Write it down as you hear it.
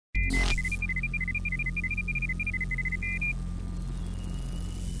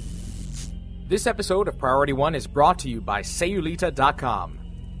This episode of Priority One is brought to you by Sayulita.com.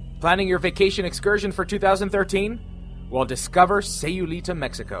 Planning your vacation excursion for 2013? Well, discover Sayulita,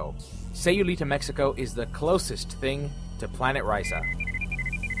 Mexico. Sayulita, Mexico is the closest thing to Planet Risa.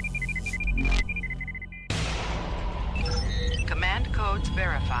 Command codes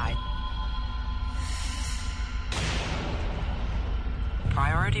verified.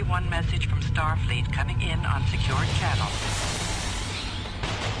 Priority One message from Starfleet coming in on secured channel.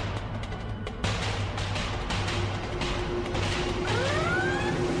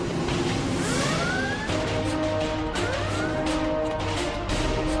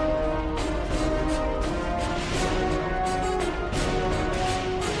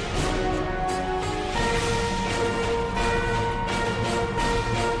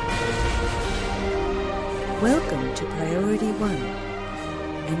 Welcome to Priority One.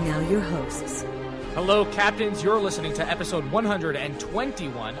 And now your hosts. Hello, Captains. You're listening to episode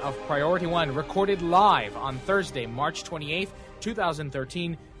 121 of Priority One, recorded live on Thursday, March 28th,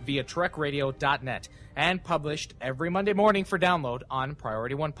 2013, via TrekRadio.net, and published every Monday morning for download on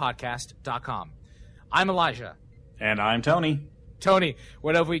PriorityOnePodcast.com. I'm Elijah. And I'm Tony. Tony,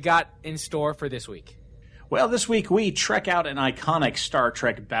 what have we got in store for this week? Well, this week we trek out an iconic Star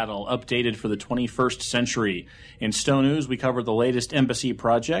Trek battle updated for the 21st century. In Stow News, we cover the latest Embassy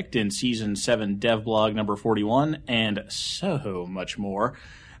project in Season 7 Devblog number 41, and so much more.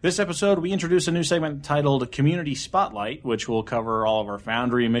 This episode, we introduce a new segment titled Community Spotlight, which will cover all of our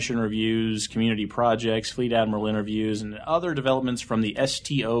Foundry mission reviews, community projects, Fleet Admiral interviews, and other developments from the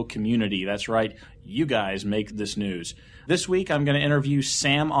STO community. That's right, you guys make this news. This week, I'm going to interview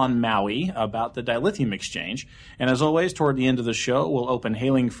Sam on Maui about the dilithium exchange. And as always, toward the end of the show, we'll open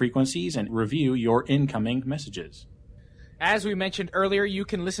hailing frequencies and review your incoming messages. As we mentioned earlier, you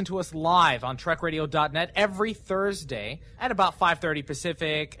can listen to us live on TrekRadio.net every Thursday at about 5:30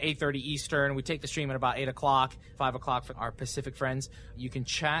 Pacific, 8:30 Eastern. We take the stream at about 8 o'clock, 5 o'clock for our Pacific friends. You can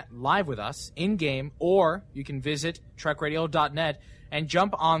chat live with us in-game, or you can visit TrekRadio.net and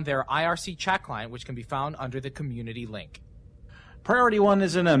jump on their IRC chat client, which can be found under the community link. Priority One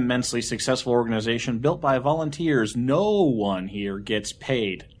is an immensely successful organization built by volunteers. No one here gets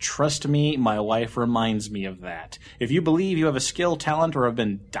paid. Trust me, my wife reminds me of that. If you believe you have a skill, talent, or have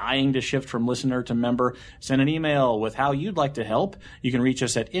been dying to shift from listener to member, send an email with how you'd like to help. You can reach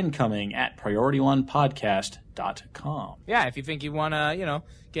us at incoming@PriorityOnePodcast.com. Yeah, if you think you want to,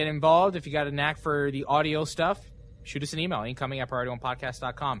 get involved, if you got a knack for the audio stuff, shoot us an email,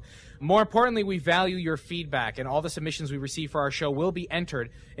 incoming@PriorityOnePodcast.com. More importantly, we value your feedback, and all the submissions we receive for our show will be entered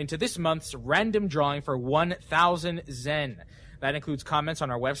into this month's random drawing for 1,000 Zen. That includes comments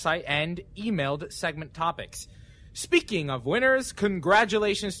on our website and emailed segment topics. Speaking of winners,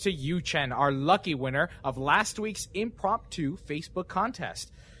 congratulations to Yu Chen, our lucky winner of last week's impromptu Facebook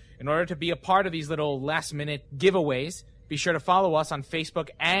contest. In order to be a part of these little last-minute giveaways, be sure to follow us on Facebook,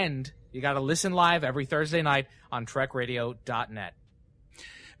 and you got to listen live every Thursday night on TrekRadio.net.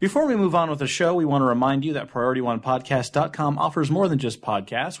 Before we move on with the show, we want to remind you that PriorityOnePodcast.com offers more than just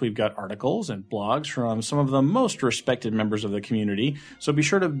podcasts. We've got articles and blogs from some of the most respected members of the community, so be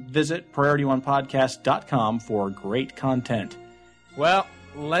sure to visit PriorityOnePodcast.com for great content. Well,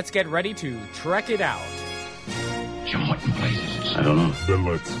 let's get ready to trek it out. Jim, what in blazes? I don't know. Then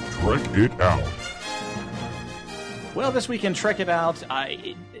let's trek it out. Well, this week in Trek It Out,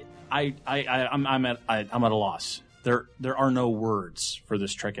 I'm at a loss. There are no words for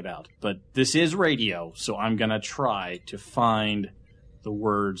this Trek It Out, but this is radio, so I'm gonna try to find the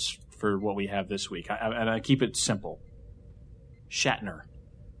words for what we have this week. And I keep it simple: Shatner,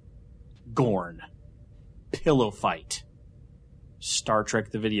 Gorn, pillow fight, Star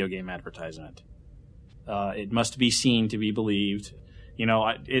Trek the video game advertisement. It must be seen to be believed. You know,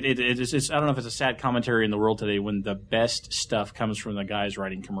 it's I don't know if it's a sad commentary in the world today when the best stuff comes from the guys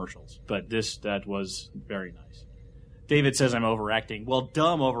writing commercials, but that was very nice. David says I'm overacting. Well,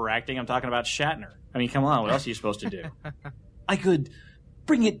 dumb overacting. I'm talking about Shatner. I mean, come on, what else are you supposed to do? I could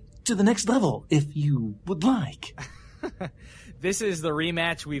bring it to the next level if you would like. This is the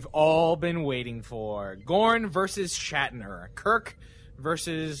rematch we've all been waiting for. Gorn versus Shatner. Kirk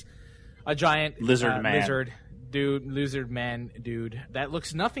versus a giant lizard man dude that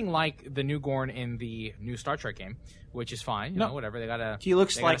looks nothing like the new Gorn in the new Star Trek game, which is fine. You know, whatever. He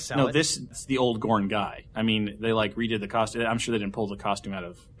looks like this is the old Gorn guy. I mean, they redid the costume. I'm sure they didn't pull the costume out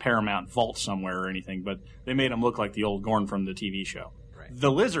of Paramount Vault somewhere or anything, but they made him look like the old Gorn from the TV show. Right.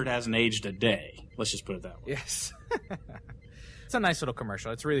 The lizard hasn't aged a day. Let's just put it that way. Yes. It's a nice little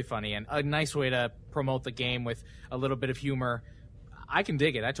commercial. It's really funny and a nice way to promote the game with a little bit of humor. I can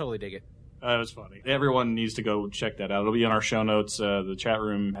dig it. I totally dig it. That was funny. Everyone needs to go check that out. It'll be in our show notes. The chat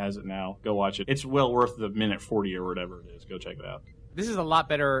room has it now. Go watch it. It's well worth the minute 40 or whatever it is. Go check it out. This is a lot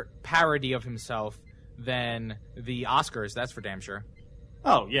better parody of himself than the Oscars, that's for damn sure.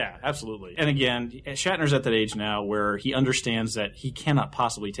 Oh, yeah, absolutely. And again, Shatner's at that age now where he understands that he cannot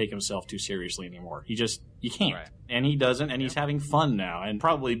possibly take himself too seriously anymore. You can't. Right. And he doesn't, and he's having fun now, and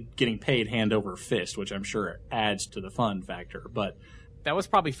probably getting paid hand over fist, which I'm sure adds to the fun factor. But that was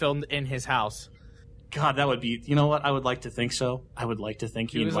probably filmed in his house. God, that would be, you know what? I would like to think so. I would like to think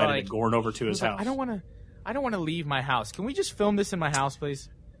he invited Gorn over to his house. I don't want to leave my house. Can we just film this in my house, please?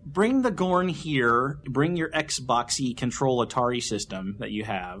 Bring the Gorn here. Bring your Xboxy control Atari system that you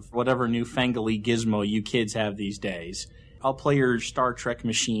have, whatever newfangledy gizmo you kids have these days. I'll play your Star Trek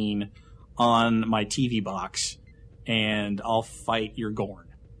machine on my TV box, and I'll fight your Gorn,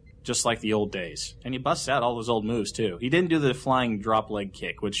 just like the old days. And he busts out all those old moves too. He didn't do the flying drop leg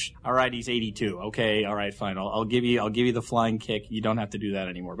kick, which, all right, he's 82. Okay, all right, fine. I'll give you the flying kick. You don't have to do that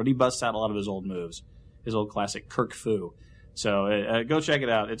anymore. But he busts out a lot of his old moves, his old classic Kirk Fu. So go check it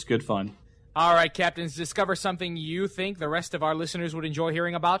out. It's good fun. All right, Captains, discover something you think the rest of our listeners would enjoy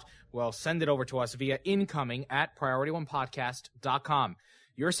hearing about? Well, send it over to us via incoming@PriorityOnePodcast.com.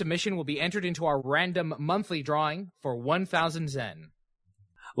 Your submission will be entered into our random monthly drawing for 1,000 Zen.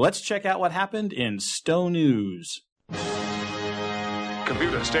 Let's check out what happened in Stow News.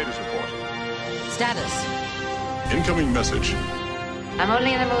 Computer status report. Status. Incoming message. I'm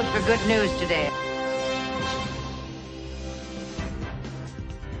only in the mood for good news today.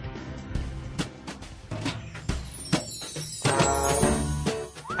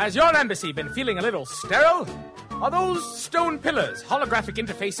 Has your embassy been feeling a little sterile? Are those stone pillars, holographic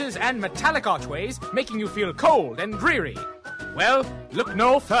interfaces, and metallic archways making you feel cold and dreary? Well, look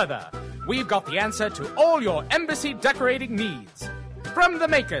no further. We've got the answer to all your embassy decorating needs. From the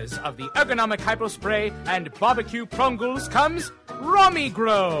makers of the ergonomic hypospray and barbecue prongles comes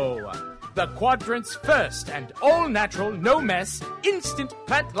Romigro, the quadrant's first and all-natural, no-mess, instant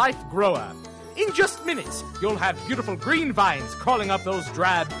plant life grower. In just minutes, you'll have beautiful green vines crawling up those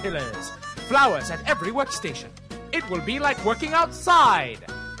drab pillars, flowers at every workstation. It will be like working outside.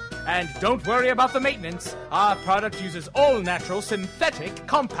 And don't worry about the maintenance. Our product uses all-natural synthetic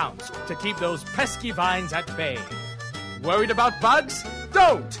compounds to keep those pesky vines at bay. Worried about bugs?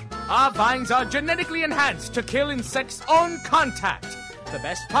 Don't! Our vines are genetically enhanced to kill insects on contact. The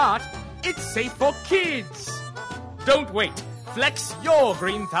best part, it's safe for kids. Don't wait. Flex your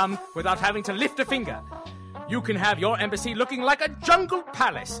green thumb without having to lift a finger. You can have your embassy looking like a jungle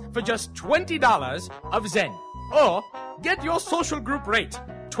palace for just $20 of Zen. Or get your social group rate.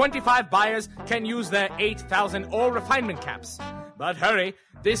 25 buyers can use their 8,000 ore refinement caps. But hurry,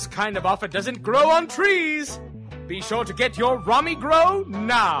 this kind of offer doesn't grow on trees. Be sure to get your Romigro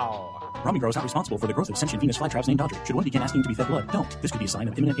now. Romigro is not responsible for the growth of sentient Venus flytraps named Dodger. Should one begin asking to be fed blood, don't. This could be a sign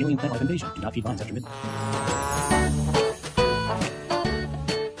of imminent alien plant life invasion. Do not feed vines after midnight.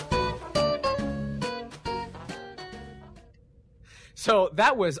 So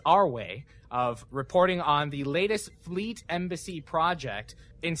that was our way of reporting on the latest Fleet Embassy project.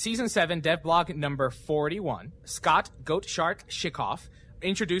 In Season 7, devblog number 41, Scott Goatshark Shikoff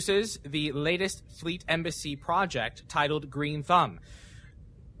introduces the latest Fleet Embassy project titled Green Thumb.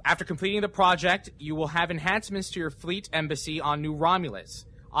 After completing the project, you will have enhancements to your Fleet Embassy on New Romulus.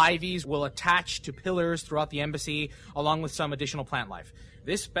 Ivies will attach to pillars throughout the embassy, along with some additional plant life.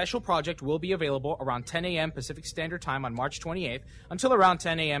 This special project will be available around 10 a.m. Pacific Standard Time on March 28th until around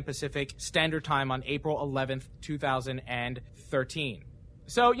 10 a.m. Pacific Standard Time on April 11th, 2013.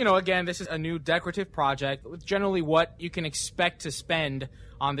 So, again, this is a new decorative project with generally what you can expect to spend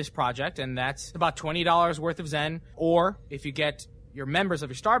on this project, and that's about $20 worth of Zen, or if you get your members of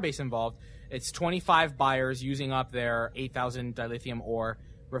your starbase involved, it's 25 buyers using up their 8,000 dilithium ore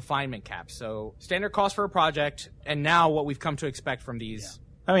refinement caps. So standard cost for a project, and now what we've come to expect from these.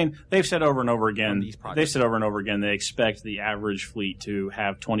 Yeah. I mean, they've said over and over again, they expect the average fleet to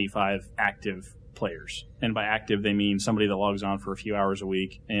have 25 active players. And by active, they mean somebody that logs on for a few hours a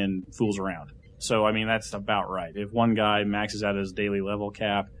week and fools around. So, I mean, that's about right. If one guy maxes out his daily level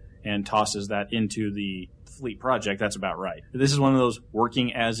cap and tosses that into the fleet project, that's about right. This is one of those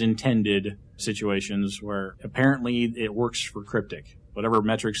working as intended situations where apparently it works for Cryptic. Whatever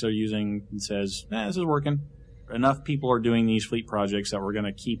metrics they're using, it says, this is working. Enough people are doing these fleet projects that we're going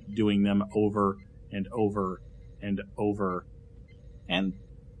to keep doing them over and over and over. And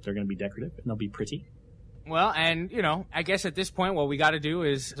they're going to be decorative and they'll be pretty. Well, and, I guess at this point what we got to do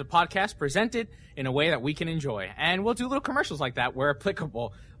is a podcast presented in a way that we can enjoy. And we'll do little commercials like that where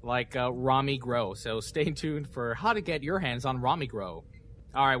applicable, like Romigro. So stay tuned for how to get your hands on Romigro.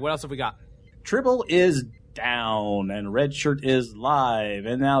 All right, what else have we got? Tribble is down and Red Shirt is live,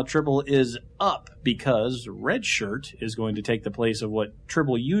 and now Tribble is up because Red Shirt is going to take the place of what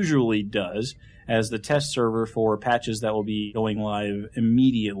Tribble usually does as the test server for patches that will be going live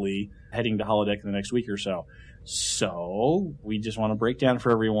immediately heading to Holodeck in the next week or so. So, we just want to break down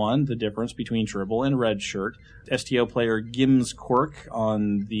for everyone the difference between Tribble and Red Shirt. STO player Gims Quirk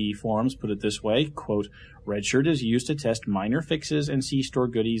on the forums put it this way, quote, Red Shirt is used to test minor fixes and C-Store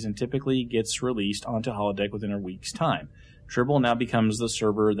goodies and typically gets released onto Holodeck within a week's time. Tribble now becomes the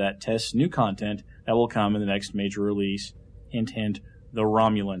server that tests new content that will come in the next major release. Hint, hint, the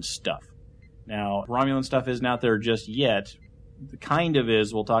Romulan stuff. Now, Romulan stuff isn't out there just yet. The kind of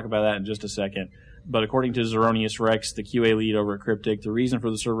is. We'll talk about that in just a second. But according to Zeronius Rex, the QA lead over at Cryptic, the reason for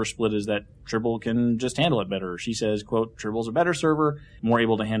the server split is that Tribble can just handle it better. She says, quote, Tribble's a better server, more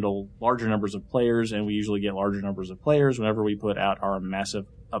able to handle larger numbers of players, and we usually get larger numbers of players whenever we put out our massive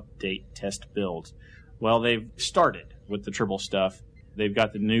update test builds. Well, they've started with the Tribble stuff. They've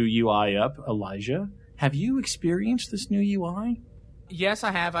got the new UI up. Elijah, have you experienced this new UI? Yes, I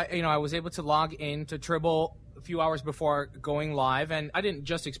have. I was able to log into Tribble a few hours before going live, and I didn't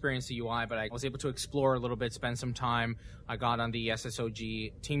just experience the UI, but I was able to explore a little bit, spend some time. I got on the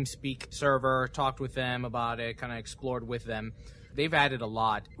SSOG TeamSpeak server, talked with them about it, kind of explored with them. They've added a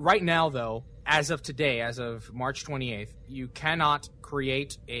lot. Right now, though, as of today, as of March 28th, you cannot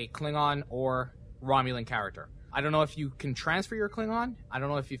create a Klingon or Romulan character. I don't know if you can transfer your Klingon. I don't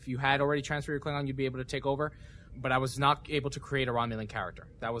know if you had already transferred your Klingon, you'd be able to take over. But I was not able to create a Romulan character.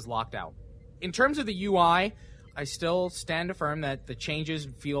 That was locked out. In terms of the UI, I still stand firm that the changes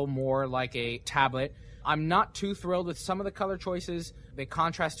feel more like a tablet. I'm not too thrilled with some of the color choices. They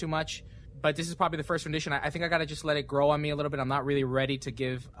contrast too much. But this is probably the first rendition. I think I got to just let it grow on me a little bit. I'm not really ready to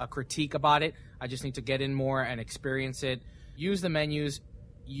give a critique about it. I just need to get in more and experience it. Use the menus,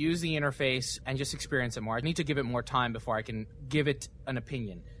 use the interface, and just experience it more. I need to give it more time before I can give it an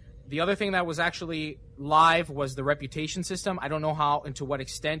opinion. The other thing that was actually live was the reputation system. I don't know how and to what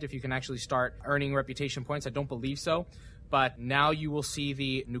extent if you can actually start earning reputation points. I don't believe so. But now you will see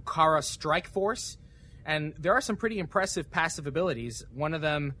the Nukara Strike Force. And there are some pretty impressive passive abilities. One of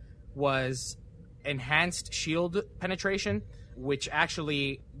them was enhanced shield penetration, which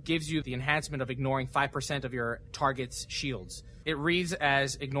actually gives you the enhancement of ignoring 5% of your target's shields. It reads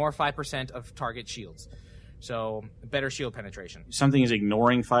as ignore 5% of target shields. So, better shield penetration. Something is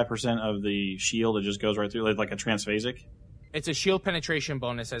ignoring 5% of the shield, it just goes right through, like a transphasic? It's a shield penetration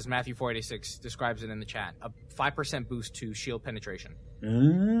bonus, as Matthew 486 describes it in the chat. A 5% boost to shield penetration.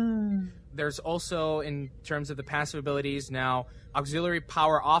 There's also, in terms of the passive abilities, now auxiliary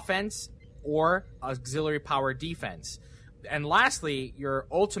power offense or auxiliary power defense. And lastly, your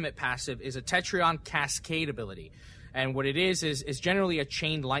ultimate passive is a Tetrion Cascade ability. And what it is generally a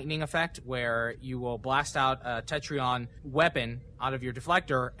chained lightning effect where you will blast out a Tetrion weapon out of your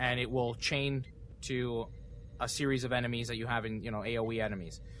deflector and it will chain to a series of enemies that you have in, AoE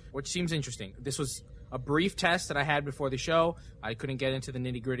enemies, which seems interesting. This was a brief test that I had before the show. I couldn't get into the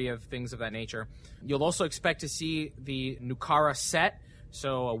nitty-gritty of things of that nature. You'll also expect to see the Nukara set,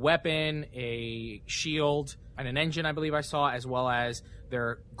 so a weapon, a shield, and an engine, I believe I saw, as well as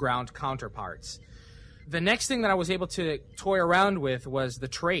their ground counterparts. The next thing that I was able to toy around with was the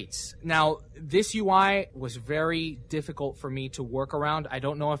traits. Now, this UI was very difficult for me to work around. I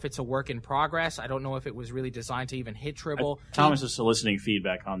don't know if it's a work in progress. I don't know if it was really designed to even hit Tribble. Thomas is soliciting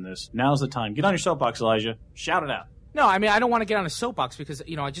feedback on this. Now's the time. Get on your soapbox, Elijah. Shout it out. No, I mean, I don't want to get on a soapbox because,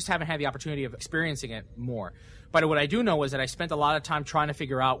 I just haven't had the opportunity of experiencing it more. But what I do know is that I spent a lot of time trying to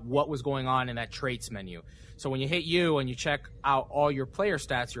figure out what was going on in that traits menu. So when you hit U and you check out all your player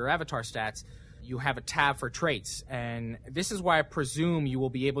stats, your avatar stats, you have a tab for traits. And this is why I presume you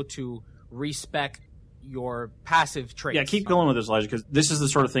will be able to respec your passive traits. Yeah, keep going with this, Elijah, because this is the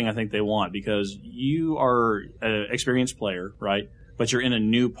sort of thing I think they want, because you are an experienced player, right? But you're in a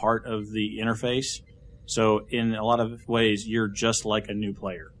new part of the interface. So in a lot of ways, you're just like a new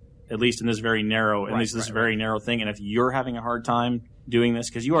player, at least in this very narrow, narrow thing. And if you're having a hard time doing this,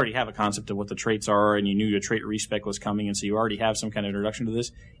 because you already have a concept of what the traits are and you knew your trait respec was coming, and so you already have some kind of introduction to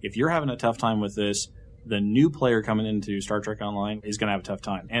this. If you're having a tough time with this, the new player coming into Star Trek Online is going to have a tough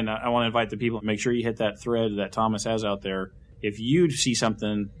time. And I want to invite the people, make sure you hit that thread that Thomas has out there. If you see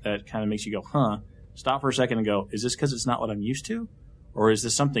something that kind of makes you go, stop for a second and go, is this because it's not what I'm used to? Or is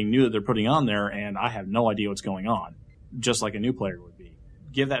this something new that they're putting on there and I have no idea what's going on? Just like a new player would be.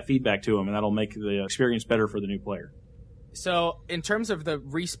 Give that feedback to them, and that'll make the experience better for the new player. So, in terms of the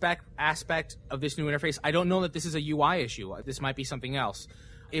respec aspect of this new interface, I don't know that this is a UI issue. This might be something else.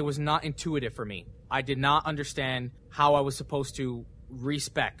 It was not intuitive for me. I did not understand how I was supposed to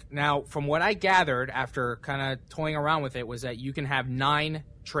respec. Now, from what I gathered after kind of toying around with it was that you can have 9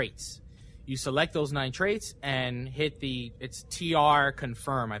 traits. You select those 9 traits and hit it's TR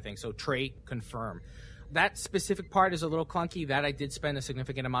confirm, I think. So trait confirm. That specific part is a little clunky. That I did spend a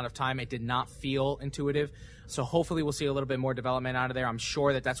significant amount of time. It did not feel intuitive. So hopefully we'll see a little bit more development out of there. I'm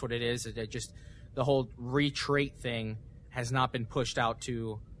sure that that's what it is. It just the whole retrait thing has not been pushed out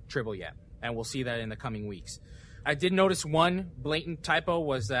to Tribble yet. And we'll see that in the coming weeks. I did notice one blatant typo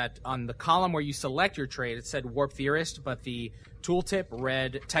was that on the column where you select your trait, it said Warp Theorist, but the tooltip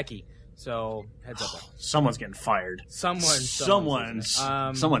read Techie. So heads up. Someone's getting fired. Someone's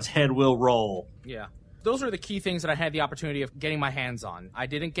head will roll. Yeah. Those are the key things that I had the opportunity of getting my hands on. I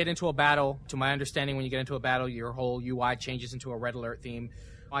didn't get into a battle. To my understanding, when you get into a battle, your whole UI changes into a red alert theme.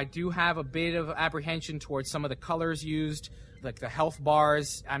 I do have a bit of apprehension towards some of the colors used, like the health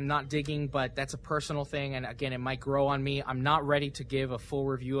bars. I'm not digging, but that's a personal thing, and again, it might grow on me. I'm not ready to give a full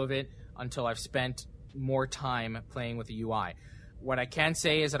review of it until I've spent more time playing with the UI. What I can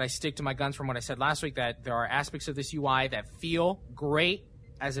say is that I stick to my guns from what I said last week, that there are aspects of this UI that feel great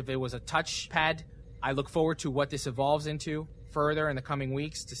as if it was a touchpad. I look forward to what this evolves into further in the coming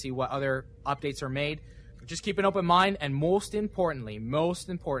weeks to see what other updates are made. Just keep an open mind, and most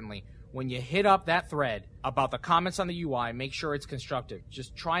importantly, when you hit up that thread about the comments on the UI, make sure it's constructive.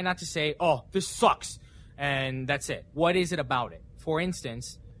 Just try not to say, oh, this sucks, and that's it. What is it about it? For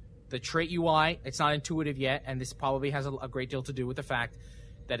instance, the trait UI, it's not intuitive yet, and this probably has a great deal to do with the fact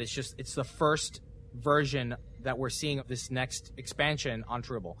that it's the first version that we're seeing of this next expansion on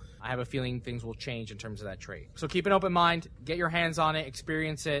Tribble. I have a feeling things will change in terms of that trait. So keep an open mind, get your hands on it,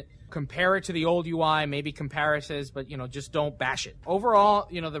 experience it, compare it to the old UI, maybe comparisons, but, just don't bash it. Overall,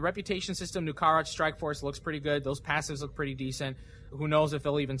 the reputation system, Nukarat Strike Force looks pretty good. Those passives look pretty decent. Who knows if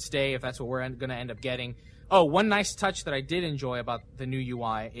they'll even stay, if that's what we're going to end up getting. Oh, one nice touch that I did enjoy about the new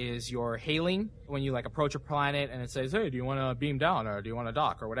UI is your hailing. When you approach a planet and it says, hey, do you want to beam down or do you want to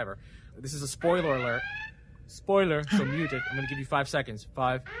dock or whatever. This is a spoiler alert. Spoiler, so mute it. I'm going to give you 5 seconds.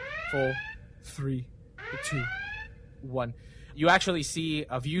 5, 4, 3, 2, 1. You actually see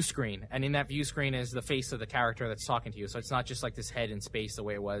a view screen, and in that view screen is the face of the character that's talking to you. So it's not just like this head in space the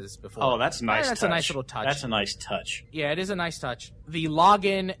way it was before. Oh, that's nice. That's a nice little touch. That's a nice touch. Yeah, it is a nice touch. The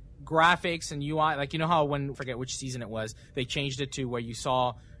login graphics and UI, how when, I forget which season it was, they changed it to where you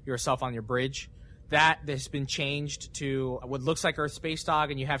saw yourself on your bridge. That has been changed to what looks like Earth Space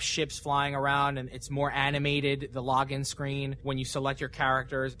Dog, and you have ships flying around, and it's more animated, the login screen. When you select your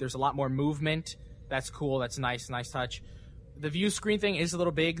characters, there's a lot more movement. That's cool. That's nice touch. The view screen thing is a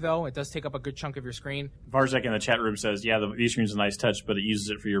little big, though. It does take up a good chunk of your screen. Varzek in the chat room says, yeah, the view screen's a nice touch, but it uses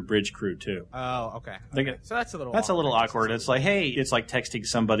it for your bridge crew, too. Oh, okay. So that's a little awkward. It's like, hey, it's like texting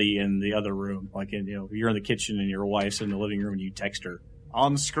somebody in the other room. You're in the kitchen and your wife's in the living room and you text her.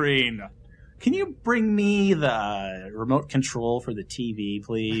 On screen. Can you bring me the remote control for the TV,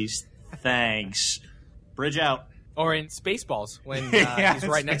 please? Thanks. Bridge out. Or in Spaceballs, when he's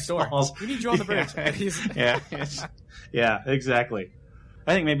right next door. We need you on the bridge. Yeah, exactly.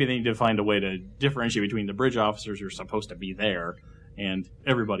 I think maybe they need to find a way to differentiate between the bridge officers who are supposed to be there and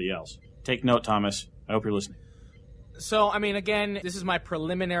everybody else. Take note, Thomas. I hope you're listening. So, again, this is my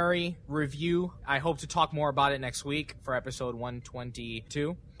preliminary review. I hope to talk more about it next week for episode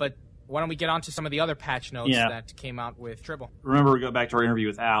 122. But why don't we get on to some of the other patch notes that came out with Tribble? Remember, we go back to our interview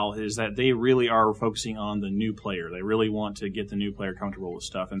with Al, is that they really are focusing on the new player. They really want to get the new player comfortable with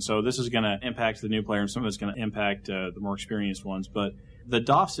stuff. And so this is going to impact the new player, and some of it's going to impact the more experienced ones. But the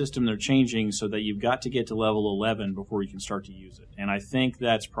DOF system, they're changing so that you've got to get to level 11 before you can start to use it. And I think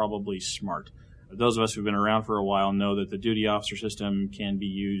that's probably smart. Those of us who've been around for a while know that the duty officer system can be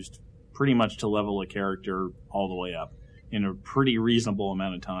used pretty much to level a character all the way up in a pretty reasonable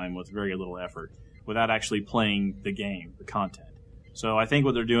amount of time with very little effort without actually playing the game, the content. So I think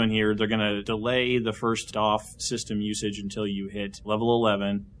what they're doing here, they're going to delay the first DOF system usage until you hit level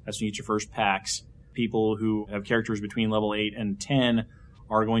 11. That's when you get your first packs. People who have characters between level 8 and 10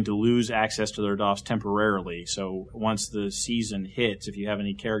 are going to lose access to their DOFs temporarily. So once the season hits, if you have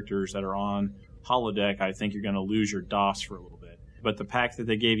any characters that are on holodeck, I think you're going to lose your DOFs for a little bit. But the pack that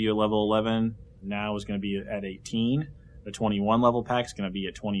they gave you at level 11 now is going to be at 18. The 21 level pack is going to be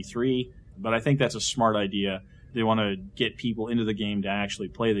at 23. But I think that's a smart idea. They want to get people into the game to actually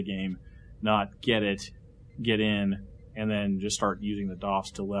play the game, not get in, and then just start using the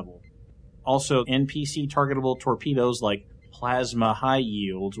DOFs to level. Also, NPC targetable torpedoes like plasma high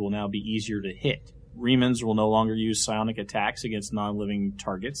yields will now be easier to hit. Remans will no longer use psionic attacks against non-living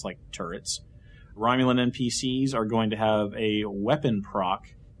targets like turrets. Romulan NPCs are going to have a weapon proc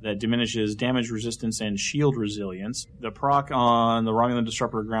that diminishes damage resistance and shield resilience. The proc on the Romulan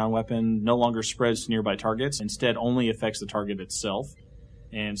Disruptor ground weapon no longer spreads to nearby targets, instead only affects the target itself.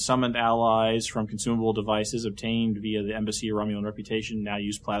 And summoned allies from consumable devices obtained via the Embassy of Romulan Reputation now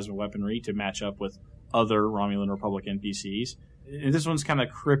use plasma weaponry to match up with other Romulan Republic NPCs. And this one's kind of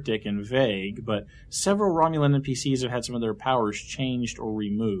cryptic and vague, but several Romulan NPCs have had some of their powers changed or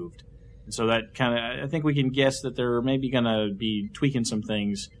removed. And so that kind of, I think we can guess that they're maybe going to be tweaking some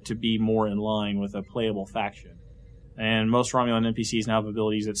things to be more in line with a playable faction. And most Romulan NPCs now have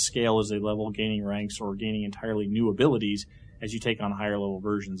abilities that scale as they level, gaining ranks or gaining entirely new abilities as you take on higher level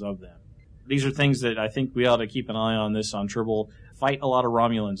versions of them. These are things that I think we ought to keep an eye on this on Tribble. Fight a lot of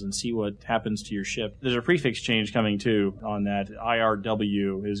Romulans and see what happens to your ship. There's a prefix change coming too on that.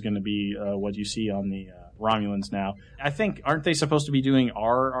 IRW is going to be what you see on the Romulans now. I think, aren't they supposed to be doing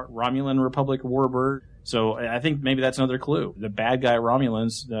our Romulan Republic Warbird? So I think maybe that's another clue. The bad guy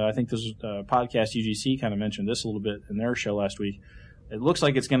Romulans, I think this podcast UGC kind of mentioned this a little bit in their show last week. It looks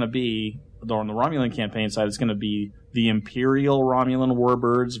like it's going to be, though on the Romulan campaign side, it's going to be the Imperial Romulan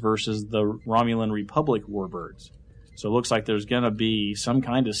Warbirds versus the Romulan Republic Warbirds. So it looks like there's going to be some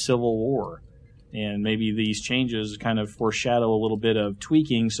kind of civil war. And maybe these changes kind of foreshadow a little bit of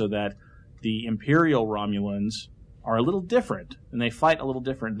tweaking so that the Imperial Romulans are a little different, and they fight a little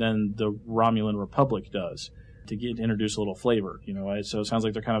different than the Romulan Republic does, to introduce a little flavor. So it sounds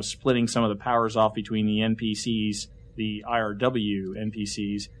like they're kind of splitting some of the powers off between the NPCs, the IRW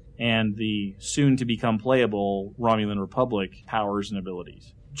NPCs, and the soon-to-become playable Romulan Republic powers and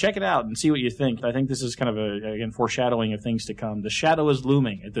abilities. Check it out and see what you think. I think this is kind of again, foreshadowing of things to come. The shadow is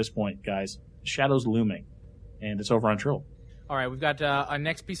looming at this point, guys. The shadow's looming, and it's over on Trill. All right, we've got our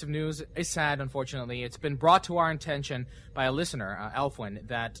next piece of news. It's sad, unfortunately. It's been brought to our attention by a listener, Elfwin,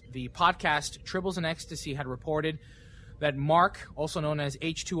 that the podcast Tribbles and Ecstasy had reported that Mark, also known as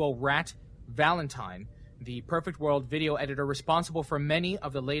H2O Rat Valentine, the Perfect World video editor responsible for many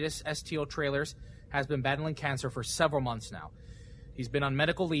of the latest STO trailers, has been battling cancer for several months now. He's been on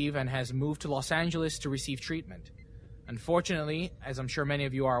medical leave and has moved to Los Angeles to receive treatment. Unfortunately, as I'm sure many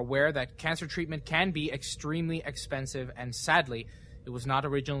of you are aware, that cancer treatment can be extremely expensive, and sadly, it was not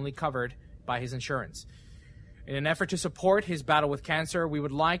originally covered by his insurance. In an effort to support his battle with cancer, we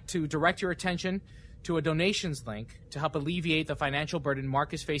would like to direct your attention to a donations link to help alleviate the financial burden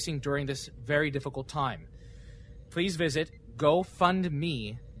Mark is facing during this very difficult time. Please visit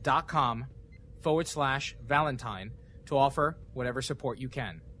gofundme.com/Valentine to offer whatever support you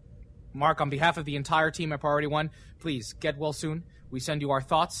can. Mark, on behalf of the entire team at Priority One, please get well soon. We send you our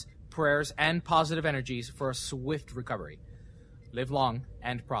thoughts, prayers, and positive energies for a swift recovery. Live long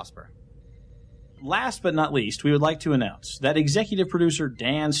and prosper. Last but not least, we would like to announce that executive producer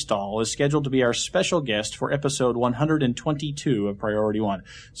Dan Stahl is scheduled to be our special guest for episode 122 of Priority One.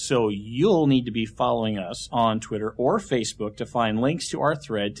 So you'll need to be following us on Twitter or Facebook to find links to our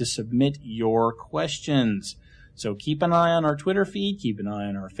thread to submit your questions. So keep an eye on our Twitter feed, keep an eye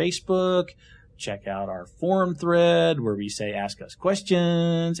on our Facebook, check out our forum thread where we say ask us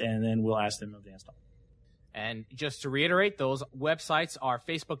questions, and then we'll ask them of Dan Stahl. And just to reiterate, those websites are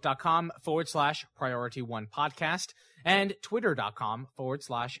facebook.com/Priority One Podcast and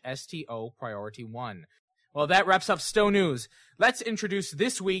twitter.com/STO Priority One. Well, that wraps up STO News. Let's introduce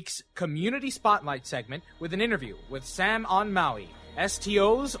this week's Community Spotlight segment with an interview with Sam on Maui,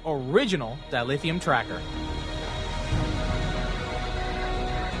 STO's original dilithium tracker.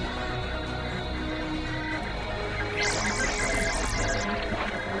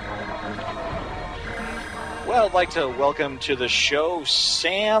 Well, I'd like to welcome to the show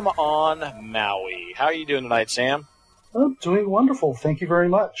Sam on Maui. How are you doing tonight, Sam? I'm doing wonderful. Thank you very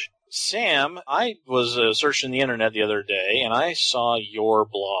much. Sam, I was searching the internet the other day, and I saw your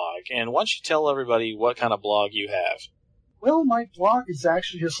blog. And why don't you tell everybody what kind of blog you have? Well, my blog is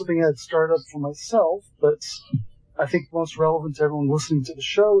actually just something I'd started up for myself, but I think most relevant to everyone listening to the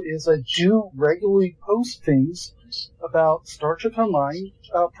show is I do regularly post things about Star Trek Online,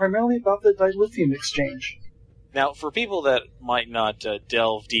 primarily about the dilithium exchange. Now, for people that might not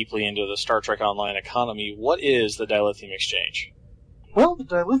delve deeply into the Star Trek Online economy, what is the dilithium exchange? Well, the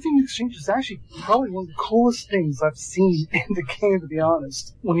dilithium exchange is actually probably one of the coolest things I've seen in the game, to be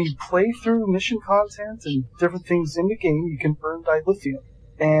honest. When you play through mission content and different things in the game, you can earn dilithium.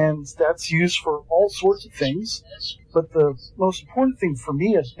 And that's used for all sorts of things. But the most important thing for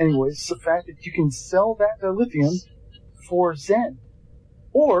me, anyways, is the fact that you can sell that dilithium for Zen.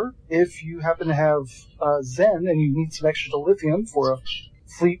 Or, if you happen to have Zen and you need some extra dilithium for a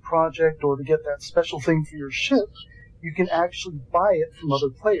fleet project or to get that special thing for your ship, you can actually buy it from other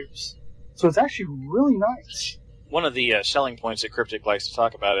players. So it's actually really nice. One of the selling points that Cryptic likes to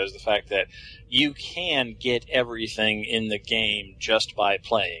talk about is the fact that you can get everything in the game just by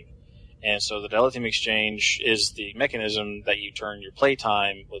playing. And so the Dilithium Exchange is the mechanism that you turn your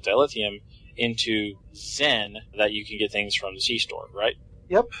playtime with Dilithium into Zen that you can get things from the C-Store, right?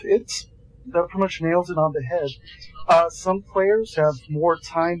 Yep, that pretty much nails it on the head. Some players have more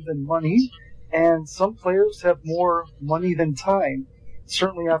time than money, and some players have more money than time.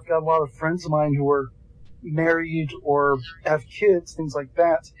 Certainly I've got a lot of friends of mine who are married or have kids, things like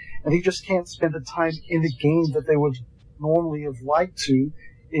that, and they just can't spend the time in the game that they would normally have liked to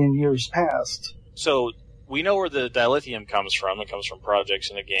in years past. So we know where the dilithium comes from. It comes from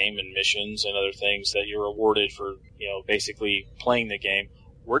projects in the game and missions and other things that you're rewarded for, basically playing the game.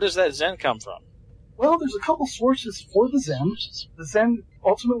 Where does that Zen come from? Well, there's a couple sources for the Zen. The Zen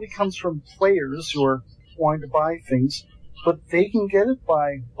ultimately comes from players who are wanting to buy things, but they can get it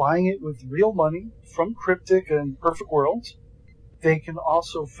by buying it with real money from Cryptic and Perfect World. They can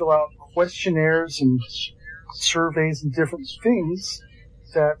also fill out questionnaires and surveys and different things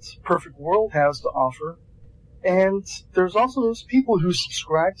that Perfect World has to offer. And there's also those people who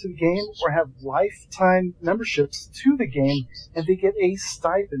subscribe to the game or have lifetime memberships to the game, and they get a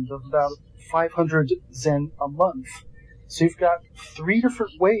stipend of about 500 Zen a month. So you've got 3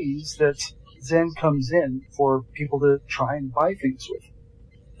 different ways that Zen comes in for people to try and buy things with.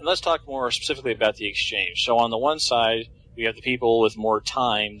 And let's talk more specifically about the exchange. So on the one side, we have the people with more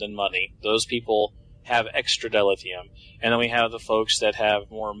time than money. Those people have extra dilithium. And then we have the folks that have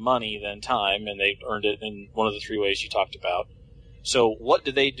more money than time, and they've earned it in one of the 3 ways you talked about. So what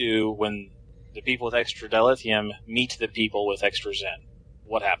do they do when the people with extra dilithium meet the people with extra Zen?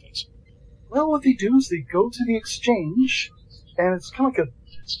 What happens? Well, what they do is they go to the exchange, and it's kind of like a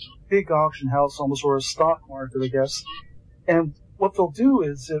big auction house almost, or a stock market, I guess. And what they'll do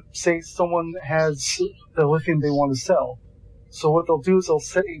is, say someone has the lithium they want to sell. So what they'll do is they'll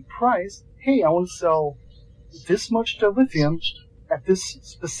set a price. Hey, I want to sell this much dilithium at this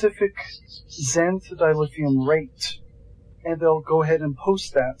specific Zen to dilithium rate. And they'll go ahead and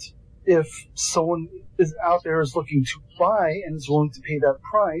post that. If someone is out there is looking to buy and is willing to pay that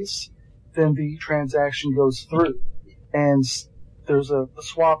price, then the transaction goes through. And there's a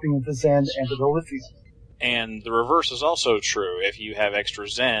swapping of the Zen and the dilithium. And the reverse is also true. If you have extra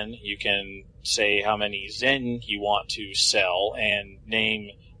Zen, you can say how many Zen you want to sell and name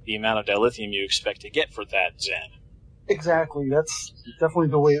the amount of dilithium you expect to get for that Zen. Exactly. That's definitely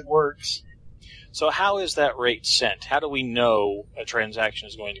the way it works. So how is that rate sent? How do we know a transaction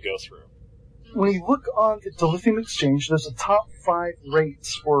is going to go through? When you look on the Dilithium Exchange, there's a top 5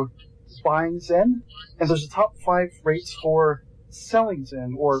 rates for buying Zen, and there's a top 5 rates for selling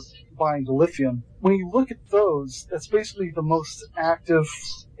Zen or buying dilithium. When you look at those, that's basically the most active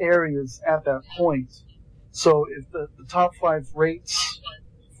areas at that point. So if the top 5 rates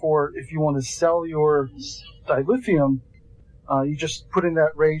for if you want to sell your dilithium, you just put in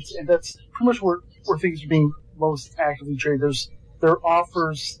that rate, and that's pretty much where things are being most actively traded. There are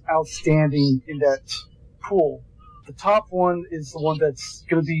offers outstanding in that pool. The top one is the one that's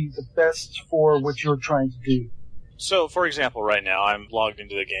going to be the best for what you're trying to do. So, for example, right now I'm logged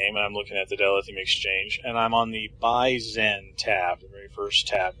into the game and I'm looking at the Dilithium Exchange, and I'm on the Buy Zen tab, the very first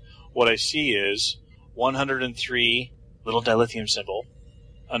tab. What I see is 103 little dilithium symbol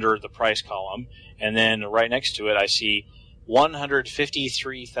under the price column, and then right next to it I see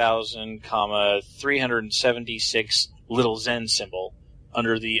 153,376 little Zen symbol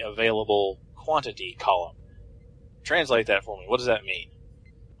under the available quantity column. Translate that for me. What does that mean?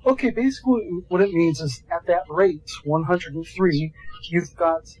 Okay, basically what it means is at that rate, 103, you've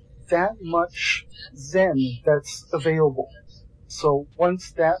got that much Zen that's available. So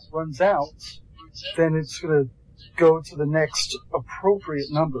once that runs out, then it's going to go to the next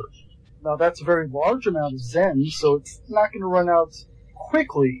appropriate number. Now that's a very large amount of Zen, so it's not going to run out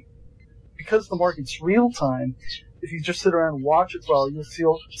quickly. Because the market's real time, if you just sit around and watch it for a while,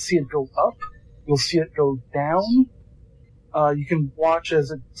 you'll see it go up, you'll see it go down. You can watch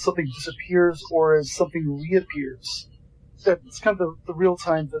as something disappears or as something reappears. That's kind of the real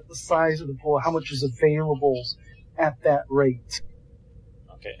time, the size of the pool, how much is available at that rate.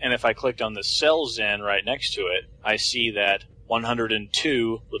 Okay, and if I clicked on the Sell Zen right next to it, I see that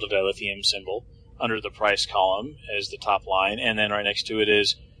 102 little dilithium symbol under the price column is the top line, and then right next to it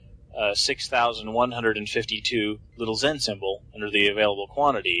is 6,152 little Zen symbol under the available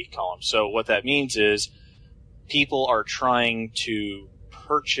quantity column. So what that means is people are trying to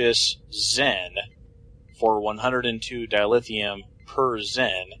purchase Zen for 102 dilithium per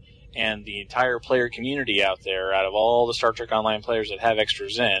Zen, and the entire player community out there, out of all the Star Trek Online players that have extra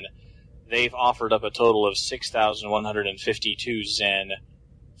Zen, they've offered up a total of 6,152 Zen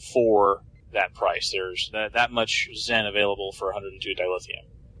for that price. There's that much Zen available for 102 dilithium.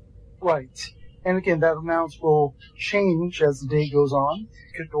 Right. And again, that amount will change as the day goes on.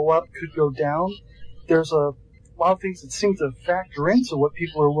 Could go up, could go down. There's a lot of things that seem to factor into what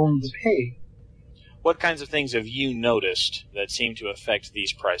people are willing to pay. What kinds of things have you noticed that seem to affect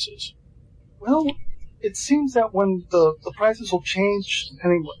these prices? Well, it seems that when the prices will change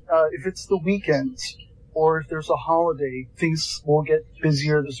depending if it's the weekends or if there's a holiday, things will get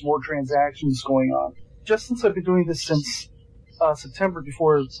busier, there's more transactions going on. Just since I've been doing this since September,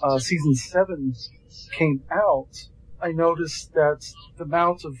 before Season 7 came out, I noticed that the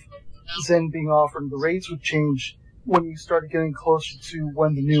amount of Zen being offered, the rates would change when you started getting closer to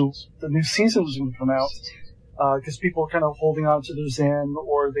when the new season was going to come out, because people were kind of holding on to their Zen,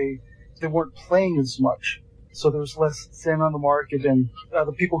 or they weren't playing as much, so there was less Zen on the market, and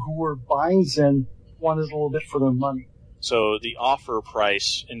the people who were buying Zen wanted a little bit for their money. So the offer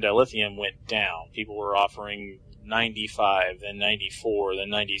price in dilithium went down. People were offering 95, then 94, then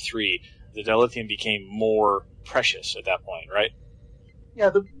 93. The dilithium became more precious at that point, right?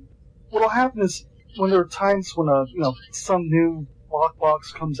 Yeah, what'll happen is when there are times when some new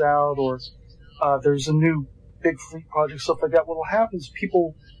lockbox comes out, or there's a new big fleet project, stuff like that, what'll happen is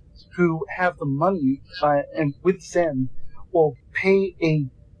people who have the money and with Zen will pay a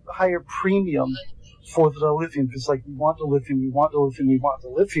higher premium for the dilithium, because we want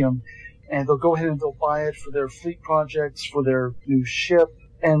dilithium, and they'll go ahead and they'll buy it for their fleet projects, for their new ship,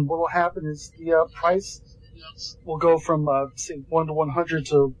 and what will happen is the price will go from say 1 to 100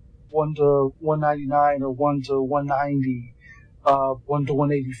 to 1 to 199, or 1 to 190, 1 to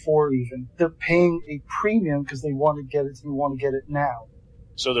 184 even. They're paying a premium because they want to get it, and they want to get it now.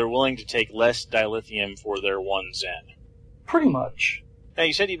 So they're willing to take less dilithium for their 1 Zen. Pretty much. Now,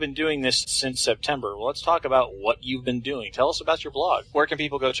 you said you've been doing this since September. Well, let's talk about what you've been doing. Tell us about your blog. Where can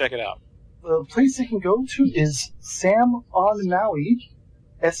people go check it out? The place they can go to is Sam on Maui,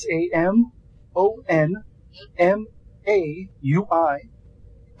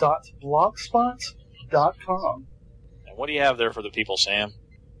 SAMONMAUI.blogspot.com. And what do you have there for the people, Sam?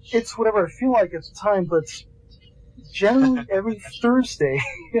 It's whatever I feel like at the time, but generally every Thursday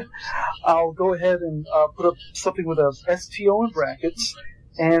I'll go ahead and put up something with a STO in brackets,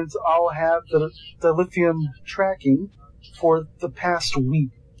 and I'll have the dilithium tracking for the past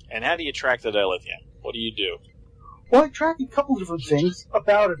week. And how do you track the dilithium? What do you do? Well, I track a couple of different things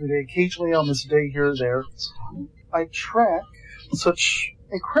about every day. Occasionally on this day here or there, I track such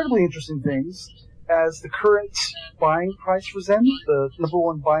incredibly interesting things as the current buying price for Zen, the number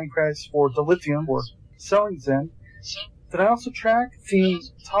one buying price for dilithium, or selling Zen. Then I also track the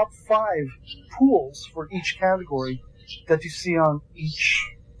top 5 pools for each category that you see on each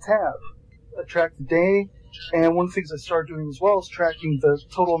tab. I track the day, and one of the things I started doing as well is tracking the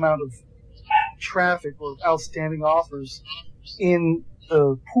total amount of traffic or outstanding offers in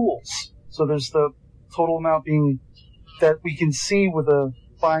the pools. So there's the total amount being that we can see with the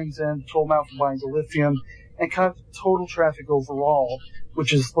buying Zen, total amount for buying dilithium, and kind of the total traffic overall,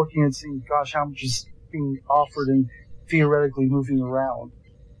 which is looking and seeing, gosh, how much is being offered and theoretically moving around.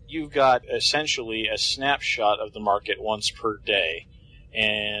 You've got essentially a snapshot of the market once per day,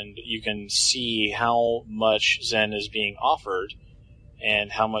 and you can see how much Zen is being offered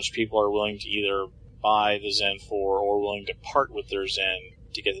and how much people are willing to either buy the Zen for or willing to part with their Zen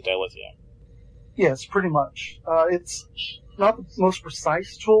to get the dilithium. Yes, pretty much. It's not the most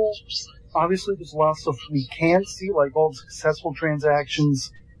precise tool. Obviously, there's a lot of stuff we can see, like all the successful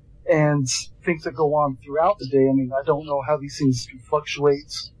transactions and things that go on throughout the day. I mean, I don't know how these things can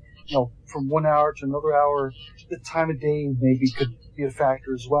fluctuate, from 1 hour to another hour. The time of day maybe could be a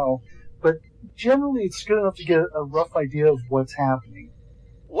factor as well. But generally, it's good enough to get a rough idea of what's happening.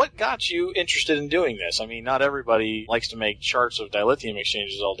 What got you interested in doing this? I mean, not everybody likes to make charts of dilithium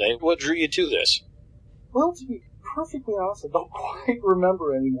exchanges all day. What drew you to this? Well, to be perfectly honest, I don't quite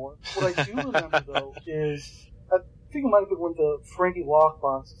remember anymore. What I do remember, though, is I think it might have been when the Ferengi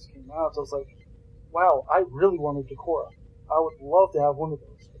lockboxes came out. So I was like, wow, I really want a Decora. I would love to have one of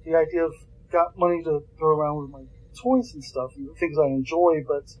those. But the idea of got money to throw around with my toys and stuff, and the things I enjoy,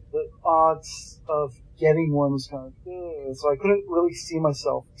 but the odds of getting one was kind of, so I couldn't really see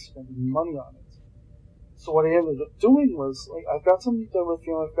myself spending money on it. So what I ended up doing was, I've got some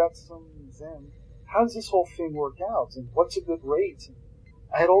dilithium, I've got some Zen. How does this whole thing work out, and what's a good rate? And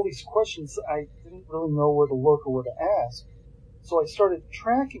I had all these questions. I didn't really know where to look or where to ask. So I started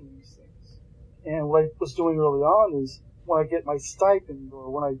tracking these things. And what I was doing early on is when I get my stipend or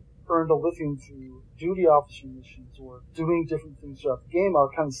when I earn dilithium through duty officer missions or doing different things throughout the game, I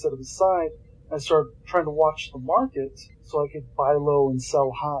would kind of set it aside and start trying to watch the market so I could buy low and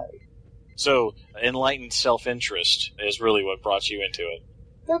sell high. So, enlightened self-interest is really what brought you into it.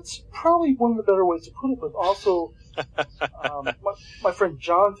 That's probably one of the better ways to put it, but also my friend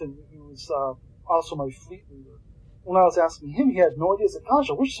Jonathan, who was also my fleet leader, when I was asking him, he had no idea. He said, gosh,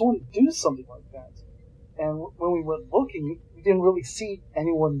 I wish someone would do something like that. And when we went looking, we didn't really see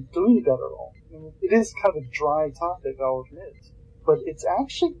anyone doing that at all. I mean, it is kind of a dry topic, I'll admit, but it's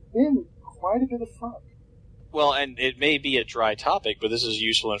actually been quite a bit of fun. Well, and it may be a dry topic, but this is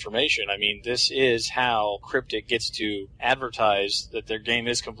useful information. I mean, this is how Cryptic gets to advertise that their game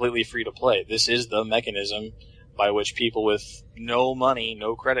is completely free to play. This is the mechanism by which people with no money,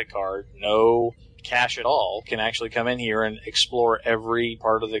 no credit card, no cash at all can actually come in here and explore every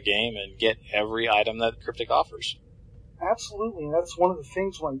part of the game and get every item that Cryptic offers. Absolutely, and that's one of the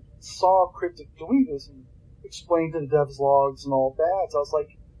things when I saw Cryptic doing this and explained to the devs logs and all that, I was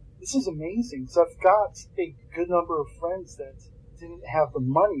like, this is amazing, because I've got a good number of friends that didn't have the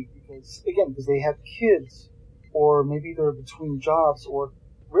money because they had kids, or maybe they're between jobs, or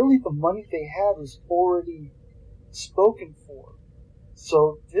really the money they had was already spoken for.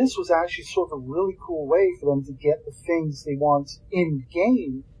 So this was actually sort of a really cool way for them to get the things they want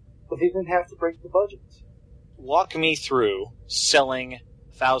in-game, but they didn't have to break the budget. Walk me through selling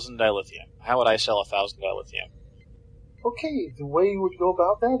 1,000 dilithium. How would I sell 1,000 dilithium? Okay, the way you would go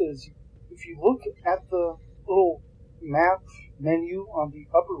about that is, if you look at the little map menu on the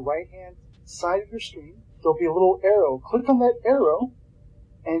upper right-hand side of your screen, there'll be a little arrow. Click on that arrow,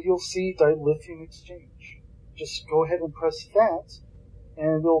 and you'll see Dilithium Exchange. Just go ahead and press that,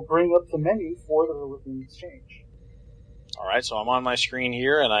 and it'll bring up the menu for the Dilithium Exchange. Alright, so I'm on my screen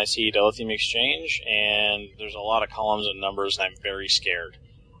here, and I see Dilithium Exchange, and there's a lot of columns and numbers, and I'm very scared.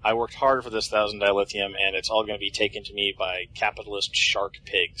 I worked hard for this 1,000 dilithium, and it's all going to be taken to me by capitalist shark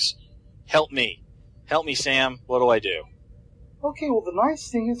pigs. Help me. Help me, Sam. What do I do? Okay, well, the nice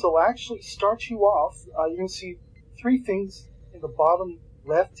thing is they'll actually start you off. You can see three things in the bottom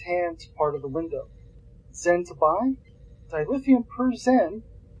left-hand part of the window. Zen to buy, dilithium per Zen,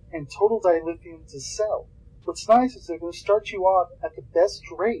 and total dilithium to sell. What's nice is they're going to start you off at the best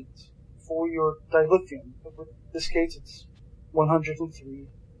rate for your dilithium. In this case, it's 103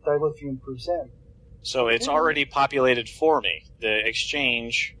 dilithium per Zen. So it's already populated for me. The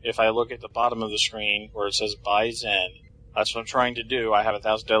exchange, if I look at the bottom of the screen where it says buy Zen, that's what I'm trying to do. I have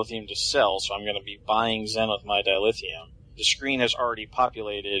 1,000 dilithium to sell, so I'm going to be buying Zen with my dilithium. The screen has already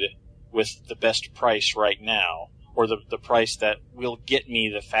populated with the best price right now, or the price that will get me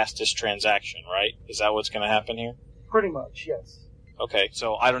the fastest transaction, right? Is that what's going to happen here? Pretty much, yes. Okay,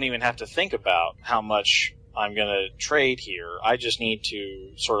 so I don't even have to think about how much I'm going to trade here. I just need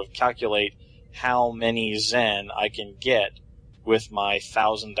to sort of calculate how many Zen I can get with my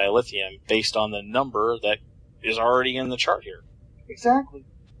 1,000 dilithium based on the number that is already in the chart here. Exactly.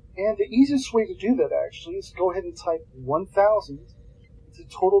 And the easiest way to do that, actually, is go ahead and type 1,000 into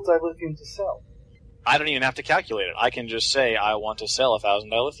total dilithium to sell. I don't even have to calculate it. I can just say I want to sell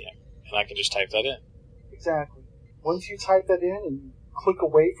 1,000 dilithium, and I can just type that in. Exactly. Once you type that in and click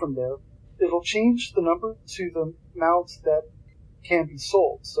away from there, it'll change the number to the amount that can be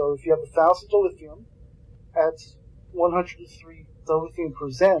sold. So if you have 1,000 dilithium at 103 dilithium per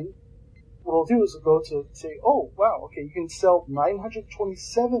Zen, what it'll do is it'll go to say, oh, wow, okay, you can sell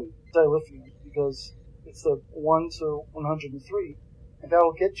 927 dilithium because it's the 1 to 103, and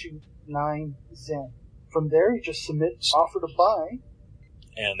that'll get you 9 Zen. From there, you just submit offer to buy.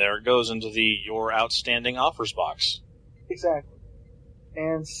 And there it goes into the your outstanding offers box. Exactly.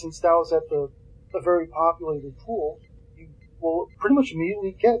 And since that was at a very populated pool, you will pretty much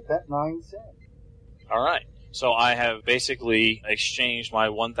immediately get that 9 Zen. All right. So I have basically exchanged my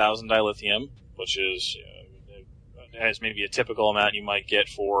 1,000 dilithium, which is as maybe a typical amount you might get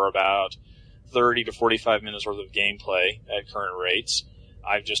for about 30 to 45 minutes worth of gameplay at current rates.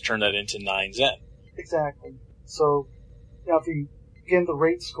 I've just turned that into 9 Zen. Exactly. So, now again, the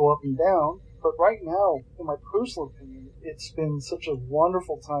rates go up and down, but right now, in my personal opinion, it's been such a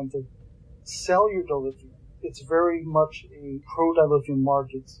wonderful time to sell your dilithium. It's very much a pro-dilithium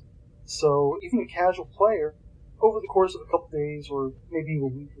market. So, even a casual player, over the course of a couple days, or maybe a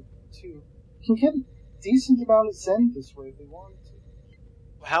week or two, can get a decent amount of Zen this way if they wanted to.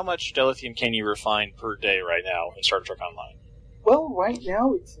 How much dilithium can you refine per day right now in Star Trek Online? Well, right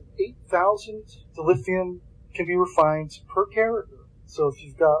now it's 8,000 dilithium can be refined per character. So if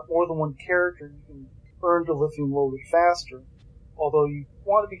you've got more than one character, you can earn dilithium a little bit faster. Although you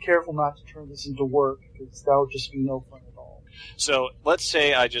want to be careful not to turn this into work, because that would just be no fun at all. So let's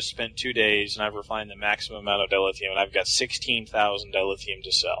say I just spent 2 days and I've refined the maximum amount of dilithium, and I've got 16,000 dilithium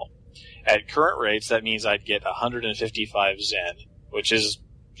to sell. At current rates, that means I'd get 155 Zen, which is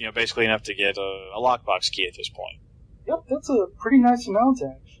basically enough to get a lockbox key at this point. Yep, that's a pretty nice amount,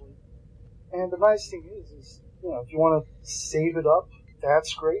 actually. And the nice thing is if you want to save it up,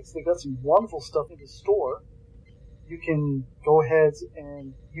 that's great. So they got some wonderful stuff in the store. You can go ahead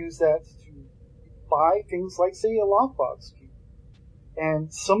and use that to buy things like, say, a lockbox key.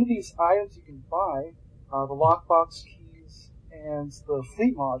 And some of these items you can buy, the lockbox keys and the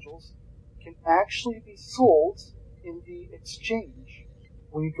fleet modules, can actually be sold in the exchange.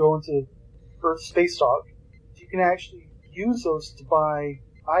 When you go into Earth Space Dock, you can actually use those to buy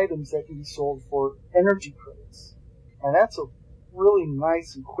items that can be sold for energy credits. And that's a really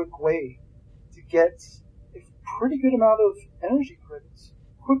nice and quick way to get a pretty good amount of energy credits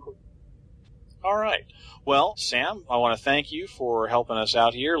quickly. All right. Well, Sam, I want to thank you for helping us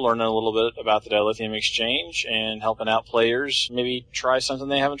out here, learning a little bit about the dilithium exchange, and helping out players maybe try something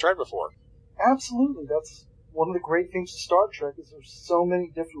they haven't tried before. Absolutely. That's one of the great things to Star Trek, is there's so many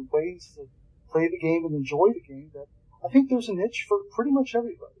different ways to play the game and enjoy the game that I think there's a niche for pretty much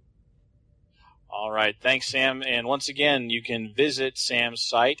everybody. All right. Thanks, Sam. And once again, you can visit Sam's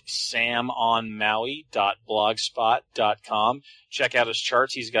site, samonmaui.blogspot.com. Check out his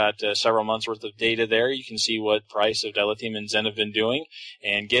charts. He's got several months' worth of data there. You can see what price of dilithium and Zen have been doing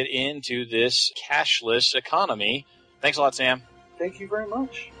and get into this cashless economy. Thanks a lot, Sam. Thank you very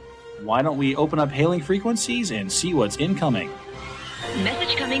much. Why don't we open up hailing frequencies and see what's incoming?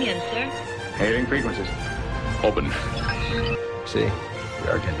 Message coming in, sir. Hailing frequencies. Open. See, we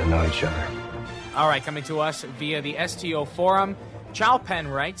are getting to know each other. All right, coming to us via the STO forum, Chow Pen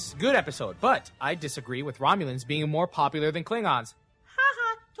writes, good episode, but I disagree with Romulans being more popular than Klingons.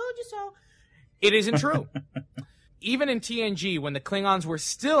 Ha, told you so. It isn't true. Even in TNG, when the Klingons were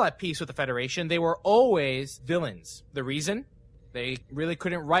still at peace with the Federation, they were always villains. The reason? They really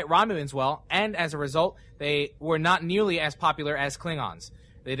couldn't write Romulans well, and as a result, they were not nearly as popular as Klingons.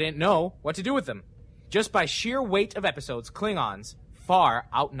 They didn't know what to do with them. Just by sheer weight of episodes, Klingons far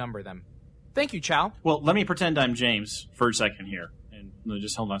outnumber them. Thank you, Chow. Well, let me pretend I'm James for a second here. And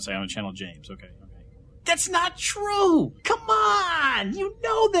just hold on a second. I'm going to channel James. Okay. That's not true! Come on! You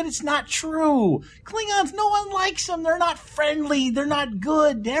know that it's not true! Klingons, no one likes them. They're not friendly. They're not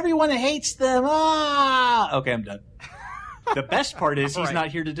good. Everyone hates them. Okay, I'm done. The best part is he's not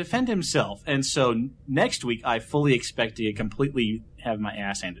here to defend himself. And so next week, I fully expect to completely have my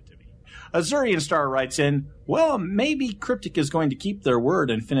ass handed to me. Azurian Star writes in, well, maybe Cryptic is going to keep their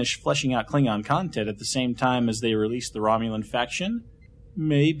word and finish fleshing out Klingon content at the same time as they release the Romulan faction?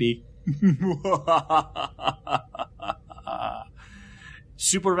 Maybe.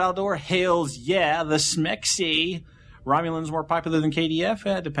 Super Valdor hails, the Smexy. Romulans more popular than KDF?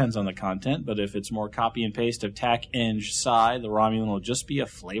 It depends on the content, but if it's more copy and paste of TAC Eng Psi, the Romulan will just be a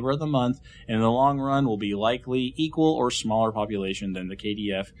flavor of the month, and in the long run will be likely equal or smaller population than the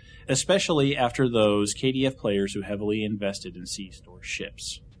KDF, especially after those KDF players who heavily invested in C-Store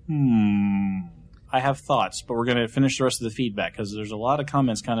ships. I have thoughts, but we're going to finish the rest of the feedback because there's a lot of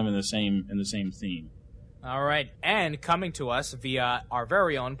comments kind of in the same theme. All right, and coming to us via our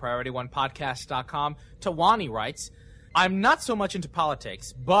very own PriorityOnePodcast.com, Tawani writes, I'm not so much into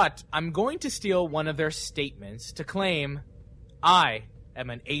politics, but I'm going to steal one of their statements to claim I am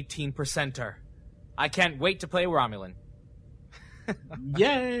an 18%er. I can't wait to play Romulan.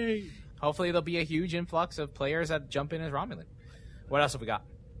 Yay! Hopefully there'll be a huge influx of players that jump in as Romulan. What else have we got?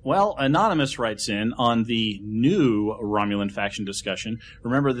 Well, Anonymous writes in on the new Romulan faction discussion.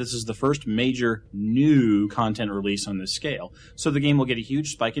 Remember, this is the first major new content release on this scale, so the game will get a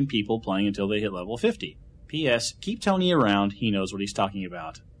huge spike in people playing until they hit level 50. P.S. Keep Tony around. He knows what he's talking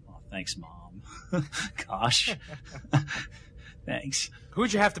about. Oh, thanks, Mom. Gosh. Thanks.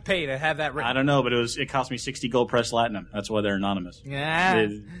 Who'd you have to pay to have that written? I don't know, but it cost me 60 gold press latinum. That's why they're anonymous. Yeah.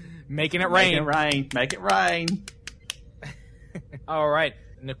 Making it rain. Make it rain. All right.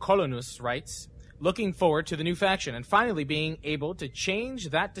 Nicolanus writes, looking forward to the new faction and finally being able to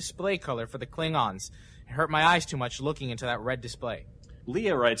change that display color for the Klingons. It hurt my eyes too much looking into that red display.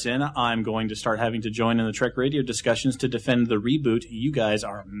 Leah writes in, I'm going to start having to join in the Trek Radio discussions to defend the reboot. You guys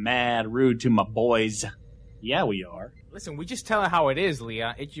are mad rude to my boys. Yeah, we are. Listen, we just tell it how it is,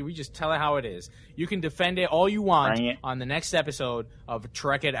 Leah. We just tell it how it is. You can defend it all you want on the next episode of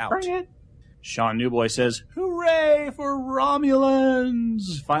Trek It Out. Bring it. Sean Newboy says, hooray for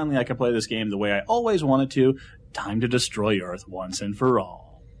Romulans! Finally, I can play this game the way I always wanted to. Time to destroy Earth once and for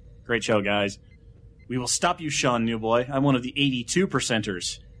all. Great show, guys. We will stop you, Sean Newboy. I'm one of the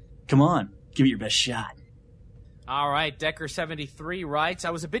 82%ers. Come on, give it your best shot. All right, Decker73 writes, I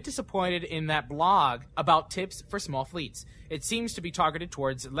was a bit disappointed in that blog about tips for small fleets. It seems to be targeted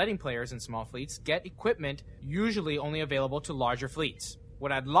towards letting players in small fleets get equipment usually only available to larger fleets.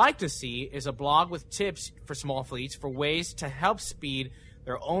 What I'd like to see is a blog with tips for small fleets for ways to help speed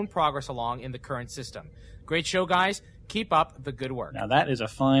their own progress along in the current system. Great show, guys. Keep up the good work. Now, that is a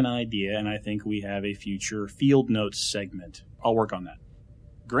fine idea, and I think we have a future Field Notes segment. I'll work on that.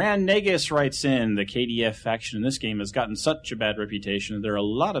 Grand Negus writes in, the KDF faction in this game has gotten such a bad reputation that there are a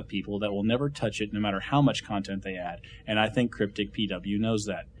lot of people that will never touch it no matter how much content they add, and I think Cryptic PW knows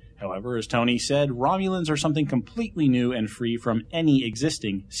that. However, as Tony said, Romulans are something completely new and free from any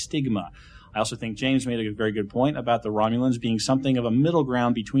existing stigma. I also think James made a very good point about the Romulans being something of a middle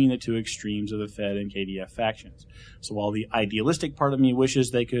ground between the two extremes of the Fed and KDF factions. So while the idealistic part of me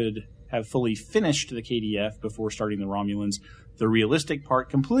wishes they could have fully finished the KDF before starting the Romulans, the realistic part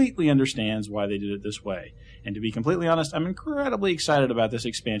completely understands why they did it this way. And to be completely honest, I'm incredibly excited about this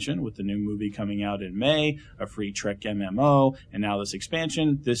expansion with the new movie coming out in May, a free Trek MMO, and now this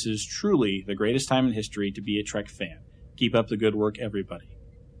expansion. This is truly the greatest time in history to be a Trek fan. Keep up the good work, everybody.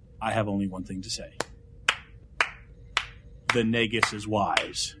 I have only one thing to say. The Negus is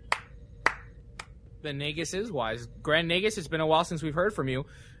wise. The Negus is wise. Grand Negus, it's been a while since we've heard from you,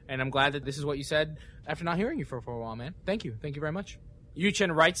 and I'm glad that this is what you said after not hearing you for a while, man. Thank you. Thank you very much.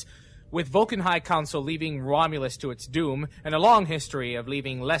 Yuchen writes, with Vulcan High Council leaving Romulus to its doom, and a long history of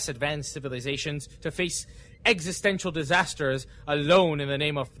leaving less advanced civilizations to face existential disasters alone in the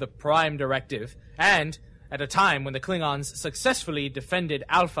name of the Prime Directive, and at a time when the Klingons successfully defended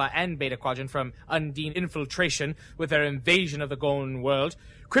Alpha and Beta Quadrant from Undine infiltration with their invasion of the Golan world,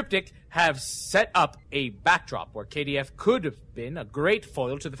 Cryptic have set up a backdrop where KDF could have been a great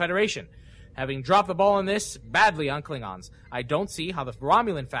foil to the Federation. Having dropped the ball on this badly on Klingons, I don't see how the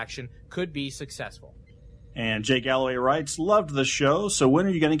Romulan faction could be successful. And Jay Galloway writes, loved the show, so when are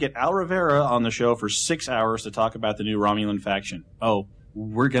you going to get Al Rivera on the show for 6 hours to talk about the new Romulan faction? Oh,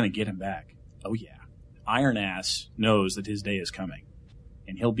 we're going to get him back. Oh, yeah. Iron Ass knows that his day is coming,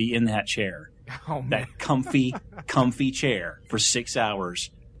 and he'll be in that chair, that comfy chair for 6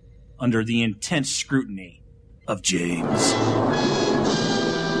 hours under the intense scrutiny of James.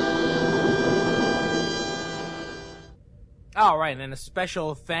 All right, and a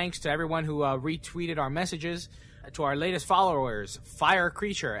special thanks to everyone who retweeted our messages, to our latest followers, Fire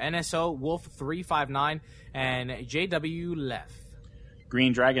Creature, NSO Wolf 359, and JW Leff.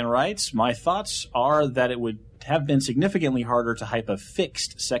 Green Dragon writes, my thoughts are that it would have been significantly harder to hype a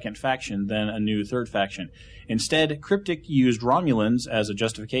fixed second faction than a new third faction. Instead, Cryptic used Romulans as a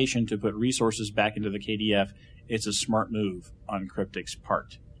justification to put resources back into the KDF. It's a smart move on Cryptic's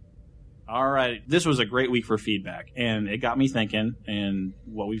part. All right, this was a great week for feedback, and it got me thinking, and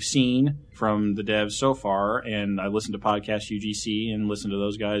what we've seen from the devs so far, and I listened to Podcast UGC and listened to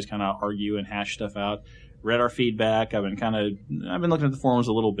those guys kind of argue and hash stuff out, read our feedback. I've been looking at the forums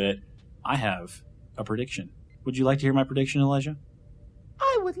a little bit. I have a prediction. Would you like to hear my prediction, Elijah?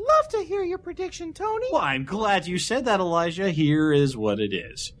 I would love to hear your prediction, Tony. Well, I'm glad you said that, Elijah. Here is what it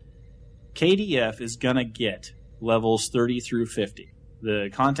is. KDF is going to get levels 30 through 50. The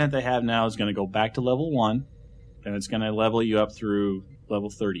content they have now is going to go back to level 1, and it's going to level you up through level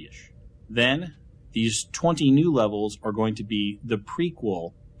 30-ish. Then, these 20 new levels are going to be the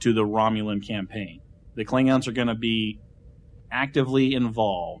prequel to the Romulan campaign. The Klingons are going to be actively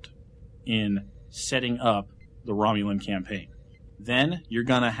involved in setting up the Romulan campaign. Then, you're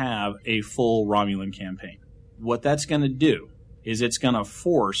going to have a full Romulan campaign. What that's going to do is it's going to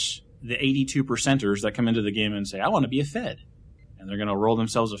force the 82%ers that come into the game and say, I want to be a Fed. And they're going to roll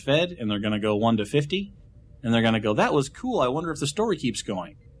themselves a Fed, and they're going to go 1 to 50, and they're going to go, that was cool, I wonder if the story keeps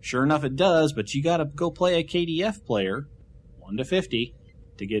going. Sure enough, it does, but you got to go play a KDF player, 1 to 50,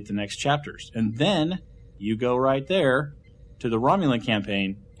 to get the next chapters. And then you go right there to the Romulan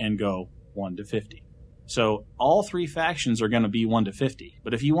campaign and go 1 to 50. So all three factions are going to be 1 to 50.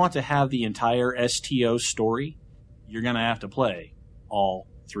 But if you want to have the entire STO story, you're going to have to play all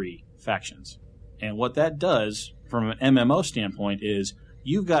three factions. And what that does from an MMO standpoint is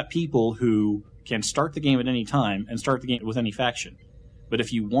you've got people who can start the game at any time and start the game with any faction. But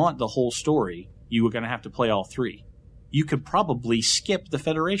if you want the whole story, you are going to have to play all three. You could probably skip the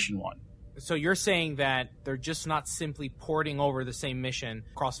Federation one. So you're saying that they're just not simply porting over the same mission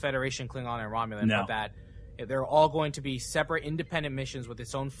across Federation, Klingon, and Romulan, no. But that they're all going to be separate, independent missions with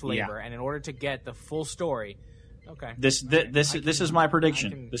its own flavor, and in order to get the full story, okay. This is my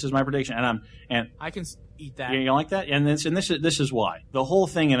prediction. This is my prediction, and I can eat that. You like that? And this is why the whole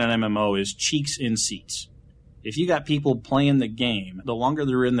thing in an MMO is cheeks in seats. If you got people playing the game, the longer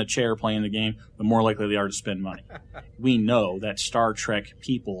they're in the chair playing the game, the more likely they are to spend money. We know that Star Trek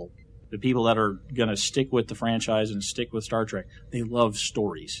people, the people that are going to stick with the franchise and stick with Star Trek, they love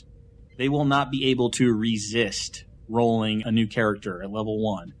stories. They will not be able to resist rolling a new character at level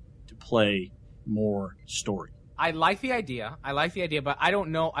 1 to play more story. I like the idea, but I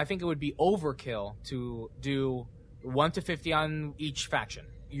don't know. I think it would be overkill to do 1 to 50 on each faction.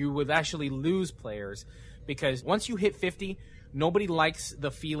 You would actually lose players because once you hit 50, nobody likes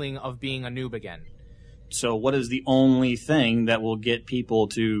the feeling of being a noob again. So what is the only thing that will get people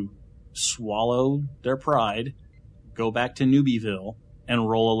to swallow their pride, go back to Newbieville, and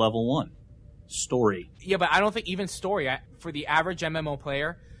roll a level 1? Story. Yeah, but I don't think even story, for the average MMO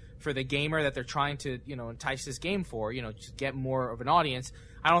player, for the gamer that they're trying to, entice this game for, to get more of an audience,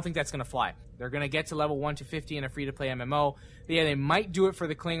 I don't think that's going to fly. They're going to get to level 1 to 50 in a free-to-play MMO. Yeah, they might do it for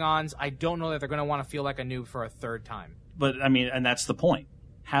the Klingons. I don't know that they're going to want to feel like a noob for a third time. But, and that's the point.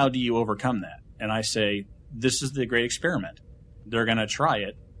 How do you overcome that? And I say, this is the great experiment. They're going to try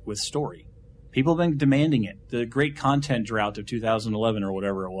it with story. People have been demanding it. The great content drought of 2011 or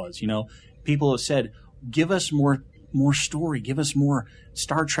whatever it was, people have said, give us more story, give us more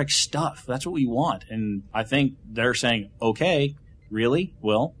Star Trek stuff. That's what we want. And I think they're saying, okay, really?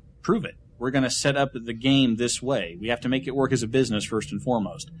 Well, prove it. We're going to set up the game this way. We have to make it work as a business first and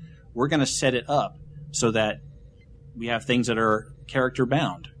foremost. We're going to set it up so that we have things that are character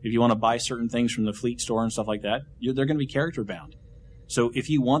bound. If you want to buy certain things from the Fleet store and stuff like that, they're going to be character bound. So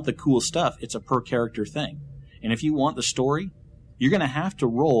if you want the cool stuff, it's a per character thing. And if you want the story, you're going to have to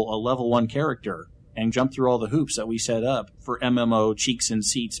roll a level 1 character and jump through all the hoops that we set up for MMO cheeks and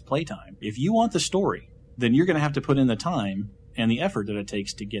seats playtime. If you want the story, then you're going to have to put in the time and the effort that it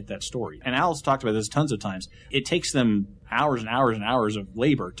takes to get that story. And Al's talked about this tons of times. It takes them hours and hours and hours of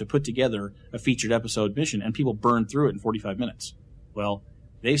labor to put together a featured episode mission, and people burn through it in 45 minutes. Well,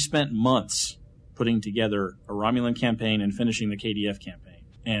 they've spent months putting together a Romulan campaign and finishing the KDF campaign.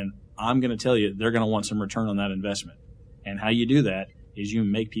 And I'm going to tell you, they're going to want some return on that investment. And how you do that is you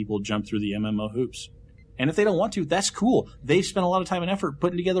make people jump through the MMO hoops. And if they don't want to, that's cool. They've spent a lot of time and effort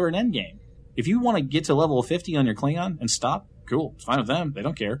putting together an end game. If you want to get to level 50 on your Klingon and stop, cool. It's fine with them. They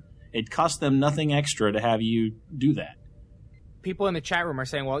don't care. It costs them nothing extra to have you do that. People in the chat room are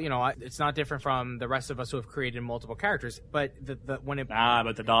saying, well, it's not different from the rest of us who have created multiple characters. But but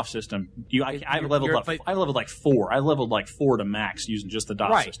the DOF system, I leveled like 4. I leveled like 4 to max using just the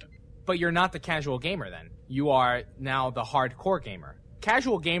DOF system. But you're not the casual gamer then. You are now the hardcore gamer.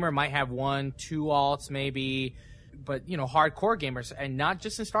 Casual gamer might have 1, 2 alts maybe, but hardcore gamers, and not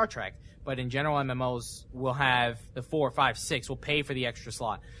just in Star Trek, but in general MMOs, will have the 4, 5, 6, will pay for the extra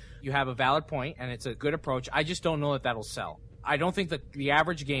slot. You have a valid point, and it's a good approach. I just don't know that that'll sell. I don't think that the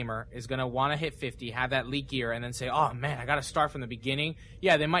average gamer is going to want to hit 50, have that leak gear, and then say, oh man, I got to start from the beginning.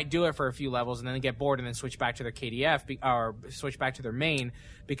 Yeah, they might do it for a few levels and then they get bored and then switch back to their KDF or switch back to their main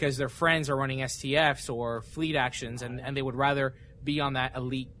because their friends are running STFs or fleet actions and they would rather be on that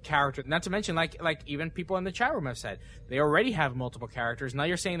elite character. Not to mention, like even people in the chat room have said, they already have multiple characters. Now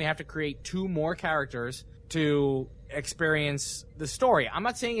you're saying they have to create 2 more characters to experience the story. I'm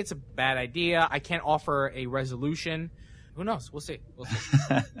not saying it's a bad idea. I can't offer a resolution. Who knows? We'll see.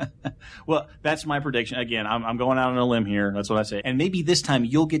 Well, that's my prediction. Again, I'm going out on a limb here. That's what I say. And maybe this time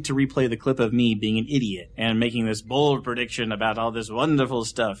you'll get to replay the clip of me being an idiot and making this bold prediction about all this wonderful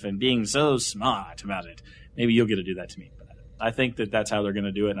stuff and being so smart about it. Maybe you'll get to do that to me. But I think that's how they're going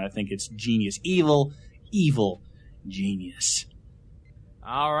to do it, and I think it's genius. Evil genius.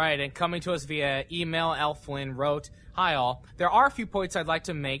 All right, and coming to us via email, Al Flynn wrote, "Hi all, there are a few points I'd like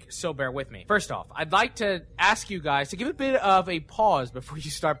to make, so bear with me. First off, I'd like to ask you guys to give a bit of a pause before you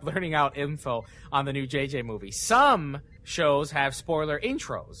start blurting out info on the new JJ movie. Some shows have spoiler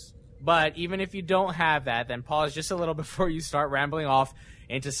intros, but even if you don't have that, then pause just a little before you start rambling off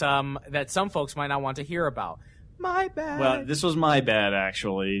into some that some folks might not want to hear about. My bad." Well, this was my bad,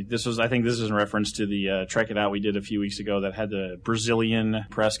 actually. I think this is in reference to the Trek It Out we did a few weeks ago that had the Brazilian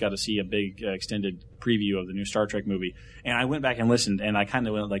press got to see a big extended preview of the new Star Trek movie. And I went back and listened, and I kind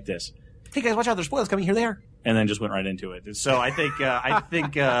of went like this. Hey, guys, watch out. There's spoilers coming here, there. And then just went right into it. So I think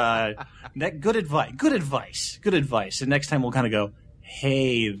good advice. And next time we'll kind of go,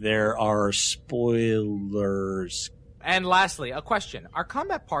 hey, there are spoilers. And lastly, a question. Are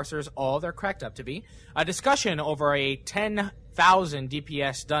combat parsers all they're cracked up to be? A discussion over a 10,000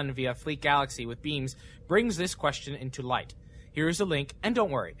 DPS done via Fleet Galaxy with beams brings this question into light. Here's a link, and don't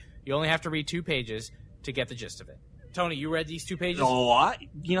worry, you only have to read 2 pages to get the gist of it. Tony, you read these 2 pages? Oh,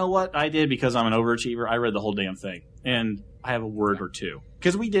 you know what? I did because I'm an overachiever. I read the whole damn thing. And I have a word or two.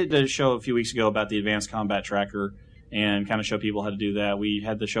 Because we did a show a few weeks ago about the Advanced Combat Tracker and kind of show people how to do that. We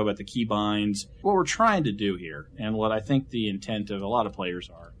had the show about the keybinds. What we're trying to do here, and what I think the intent of a lot of players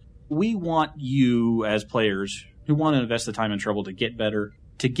are, we want you as players who want to invest the time and trouble to get better,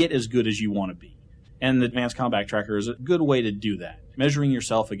 to get as good as you want to be. And the Advanced Combat Tracker is a good way to do that. Measuring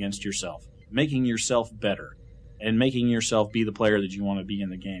yourself against yourself, making yourself better, and making yourself be the player that you want to be in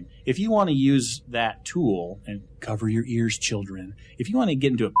the game. If you want to use that tool, and cover your ears, children, if you want to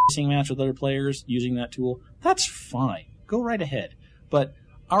get into a pissing match with other players using that tool, that's fine. Go right ahead. But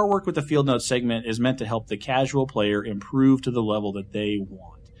our work with the Field Notes segment is meant to help the casual player improve to the level that they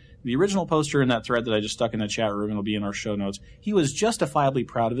want. The original poster in that thread that I just stuck in the chat room and will be in our show notes, he was justifiably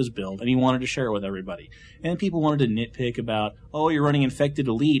proud of his build, and he wanted to share it with everybody. And people wanted to nitpick about, oh, you're running Infected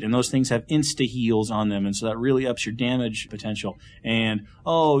Elite, and those things have insta-heals on them, and so that really ups your damage potential. And,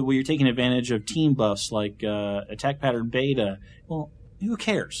 oh, well, you're taking advantage of team buffs like Attack Pattern Beta. Well, who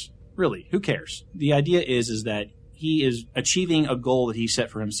cares? Really, who cares? The idea is that he is achieving a goal that he set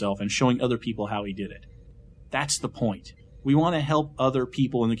for himself and showing other people how he did it. That's the point. We want to help other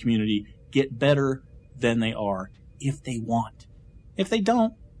people in the community get better than they are if they want. If they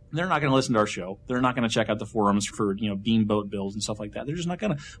don't, they're not going to listen to our show. They're not going to check out the forums for, beamboat builds and stuff like that. They're just not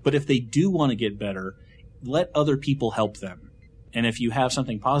going to. But if they do want to get better, let other people help them. And if you have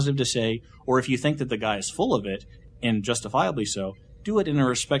something positive to say, or if you think that the guy is full of it, and justifiably so, do it in a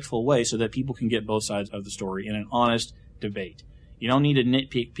respectful way so that people can get both sides of the story in an honest debate. You don't need to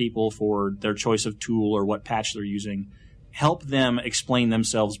nitpick people for their choice of tool or what patch they're using. Help them explain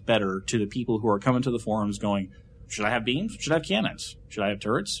themselves better to the people who are coming to the forums going, should I have beams? Should I have cannons? Should I have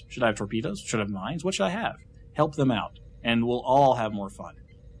turrets? Should I have torpedoes? Should I have mines? What should I have? Help them out, and we'll all have more fun.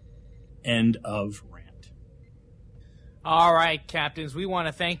 End of rant. All right, Captains, we want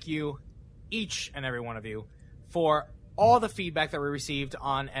to thank you, each and every one of you, for all the feedback that we received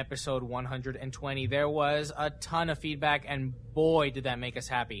on episode 120. There was a ton of feedback, and boy, did that make us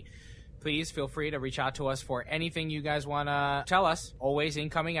happy. Please feel free to reach out to us for anything you guys want to tell us. Always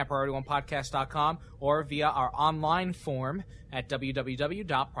incoming at PriorityOnePodcast.com or via our online form at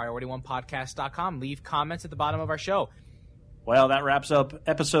www.PriorityOnePodcast.com. Leave comments at the bottom of our show. Well, that wraps up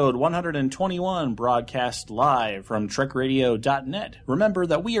episode 121, broadcast live from TrekRadio.net. Remember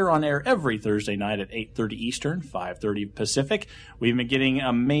that we are on air every Thursday night at 8:30 Eastern, 5:30 Pacific. We've been getting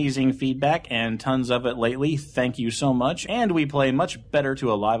amazing feedback and tons of it lately. Thank you so much. And we play much better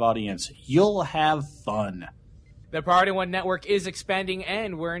to a live audience. You'll have fun. The Priority One Network is expanding,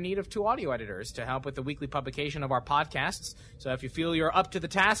 and we're in need of 2 audio editors to help with the weekly publication of our podcasts. So if you feel you're up to the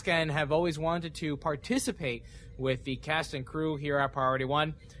task and have always wanted to participate with the cast and crew here at Priority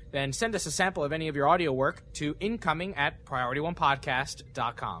One, then send us a sample of any of your audio work to incoming at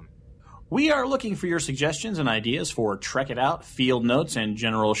PriorityOnePodcast.com. We are looking for your suggestions and ideas for Trek It Out, field notes, and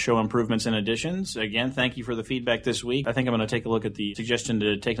general show improvements and additions. Again, thank you for the feedback this week. I think I'm going to take a look at the suggestion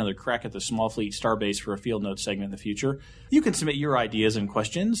to take another crack at the Small Fleet Starbase for a field note segment in the future. You can submit your ideas and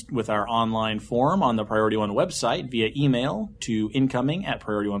questions with our online form on the Priority One website via email to incoming at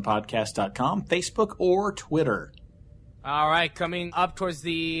PriorityOnePodcast.com, Facebook, or Twitter. All right, coming up towards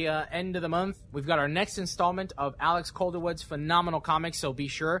the end of the month, we've got our next installment of Alex Calderwood's phenomenal comics, so be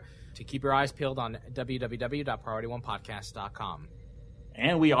sure to keep your eyes peeled on www.PriorityOnePodcast.com.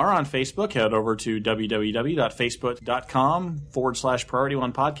 And we are on Facebook. Head over to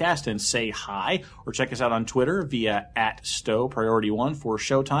www.facebook.com/PriorityOnePodcast and say hi. Or check us out on Twitter via @StowPriorityOne for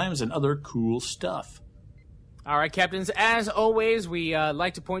showtimes and other cool stuff. All right, Captains, as always, we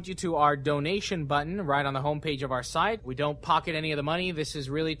like to point you to our donation button right on the homepage of our site. We don't pocket any of the money. This is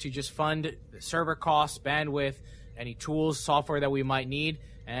really to just fund the server costs, bandwidth, any tools, software that we might need,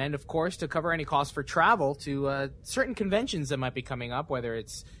 and, of course, to cover any costs for travel to certain conventions that might be coming up, whether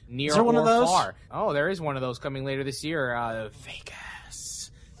it's near or one of those? far. Oh, there is one of those coming later this year.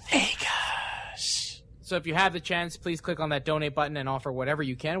 Vegas. So if you have the chance, please click on that donate button and offer whatever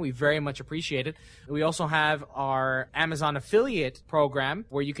you can. We very much appreciate it. We also have our Amazon affiliate program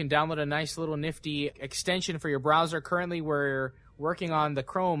where you can download a nice little nifty extension for your browser. Currently, we're working on the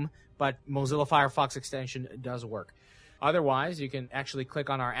Chrome, but Mozilla Firefox extension does work. Otherwise, you can actually click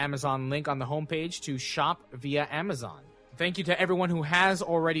on our Amazon link on the homepage to shop via Amazon. Thank you to everyone who has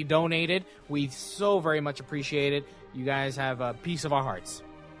already donated. We so very much appreciate it. You guys have a piece of our hearts.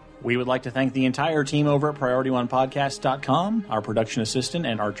 We would like to thank the entire team over at PriorityOnePodcast.com, our production assistant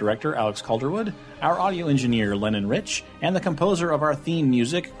and art director, Alex Calderwood, our audio engineer, Lennon Rich, and the composer of our theme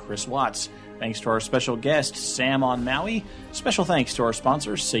music, Chris Watts. Thanks to our special guest, Sam on Maui. Special thanks to our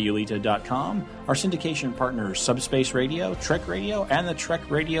sponsors, Sayulita.com, our syndication partners, Subspace Radio, Trek Radio, and the Trek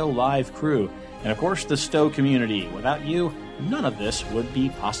Radio Live crew. And of course, the Stowe community. Without you, none of this would be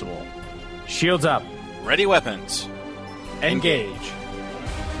possible. Shields up. Ready weapons. Engage.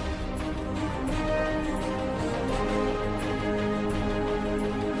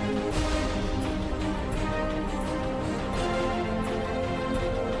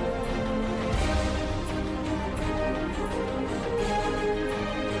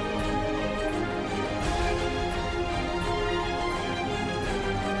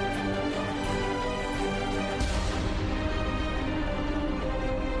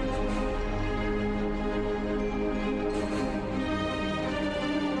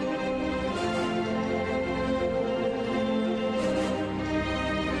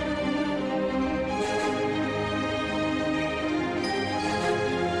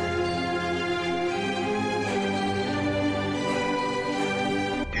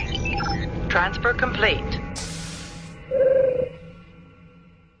 Transfer complete.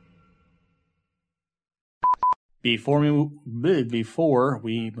 Before we move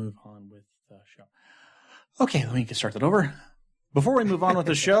on with the show. Okay, let me start that over. Before we move on with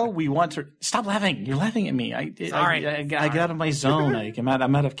the show, we want to stop laughing. You're laughing at me. I get out of my zone. I'm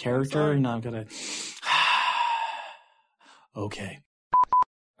out of character, and I'm gonna. Okay.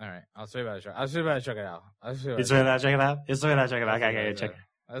 All right, I'll see about it. Check it out. It's check it out. Check it out. Okay, check.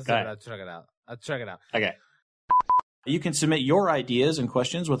 I'll check it out. Okay. You can submit your ideas and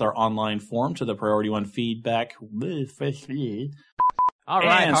questions with our online form to the Priority One feedback. All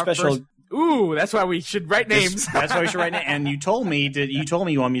right, and special. Ooh, that's why we should write names. That's why we should write names. And you told me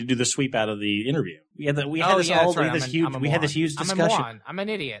you want me to do the sweep out of the interview. We had this huge discussion. I'm an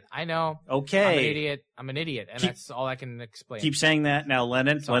idiot. I know. Okay. I'm an idiot, and that's all I can explain. Keep saying that now,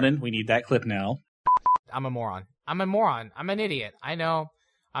 Lennon. Sorry. Lennon, we need that clip now. I'm a moron. I'm an idiot. I know.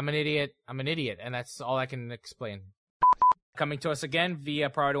 I'm an idiot, and that's all I can explain. Coming to us again via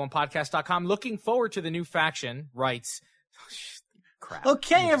PriorityOnePodcast.com. Looking forward to the new faction. Writes. Crap.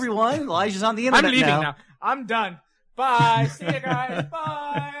 Okay, everyone. Elijah's on the internet. I'm leaving now. I'm done. Bye. See you guys.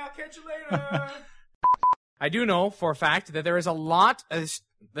 Bye. I'll catch you later. I do know for a fact that there is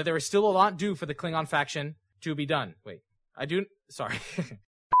still a lot due for the Klingon faction to be done. Wait. Sorry.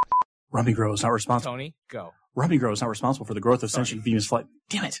 Rummy Grow is not responsible. Tony, go. Rummy Grow is not responsible for the growth of sentient Venus flight.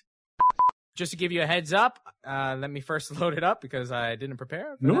 Damn it. Just to give you a heads up, let me first load it up because I didn't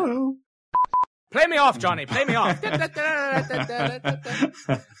prepare. No. Play me off, Johnny. Play me off. All right.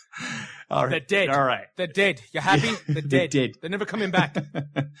 The dead. All right. The dead. You happy? The dead. Dead. They're never coming back.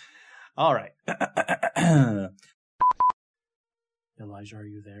 All right. Elijah, are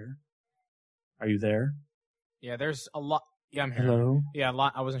you there? Are you there? Yeah, there's a lot. Yeah, I'm here. Hello? Yeah, a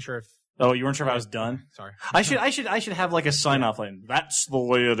lot. I wasn't sure if. Oh, you weren't sure if I was done? Sorry. I should have like a sign off line. That's the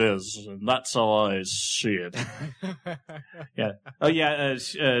way it is, and that's how I see it. Yeah. Oh yeah.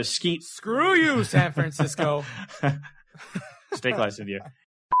 Skeet. Screw you, San Francisco. Stay classy with you.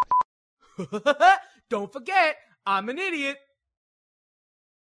 Don't forget, I'm an idiot.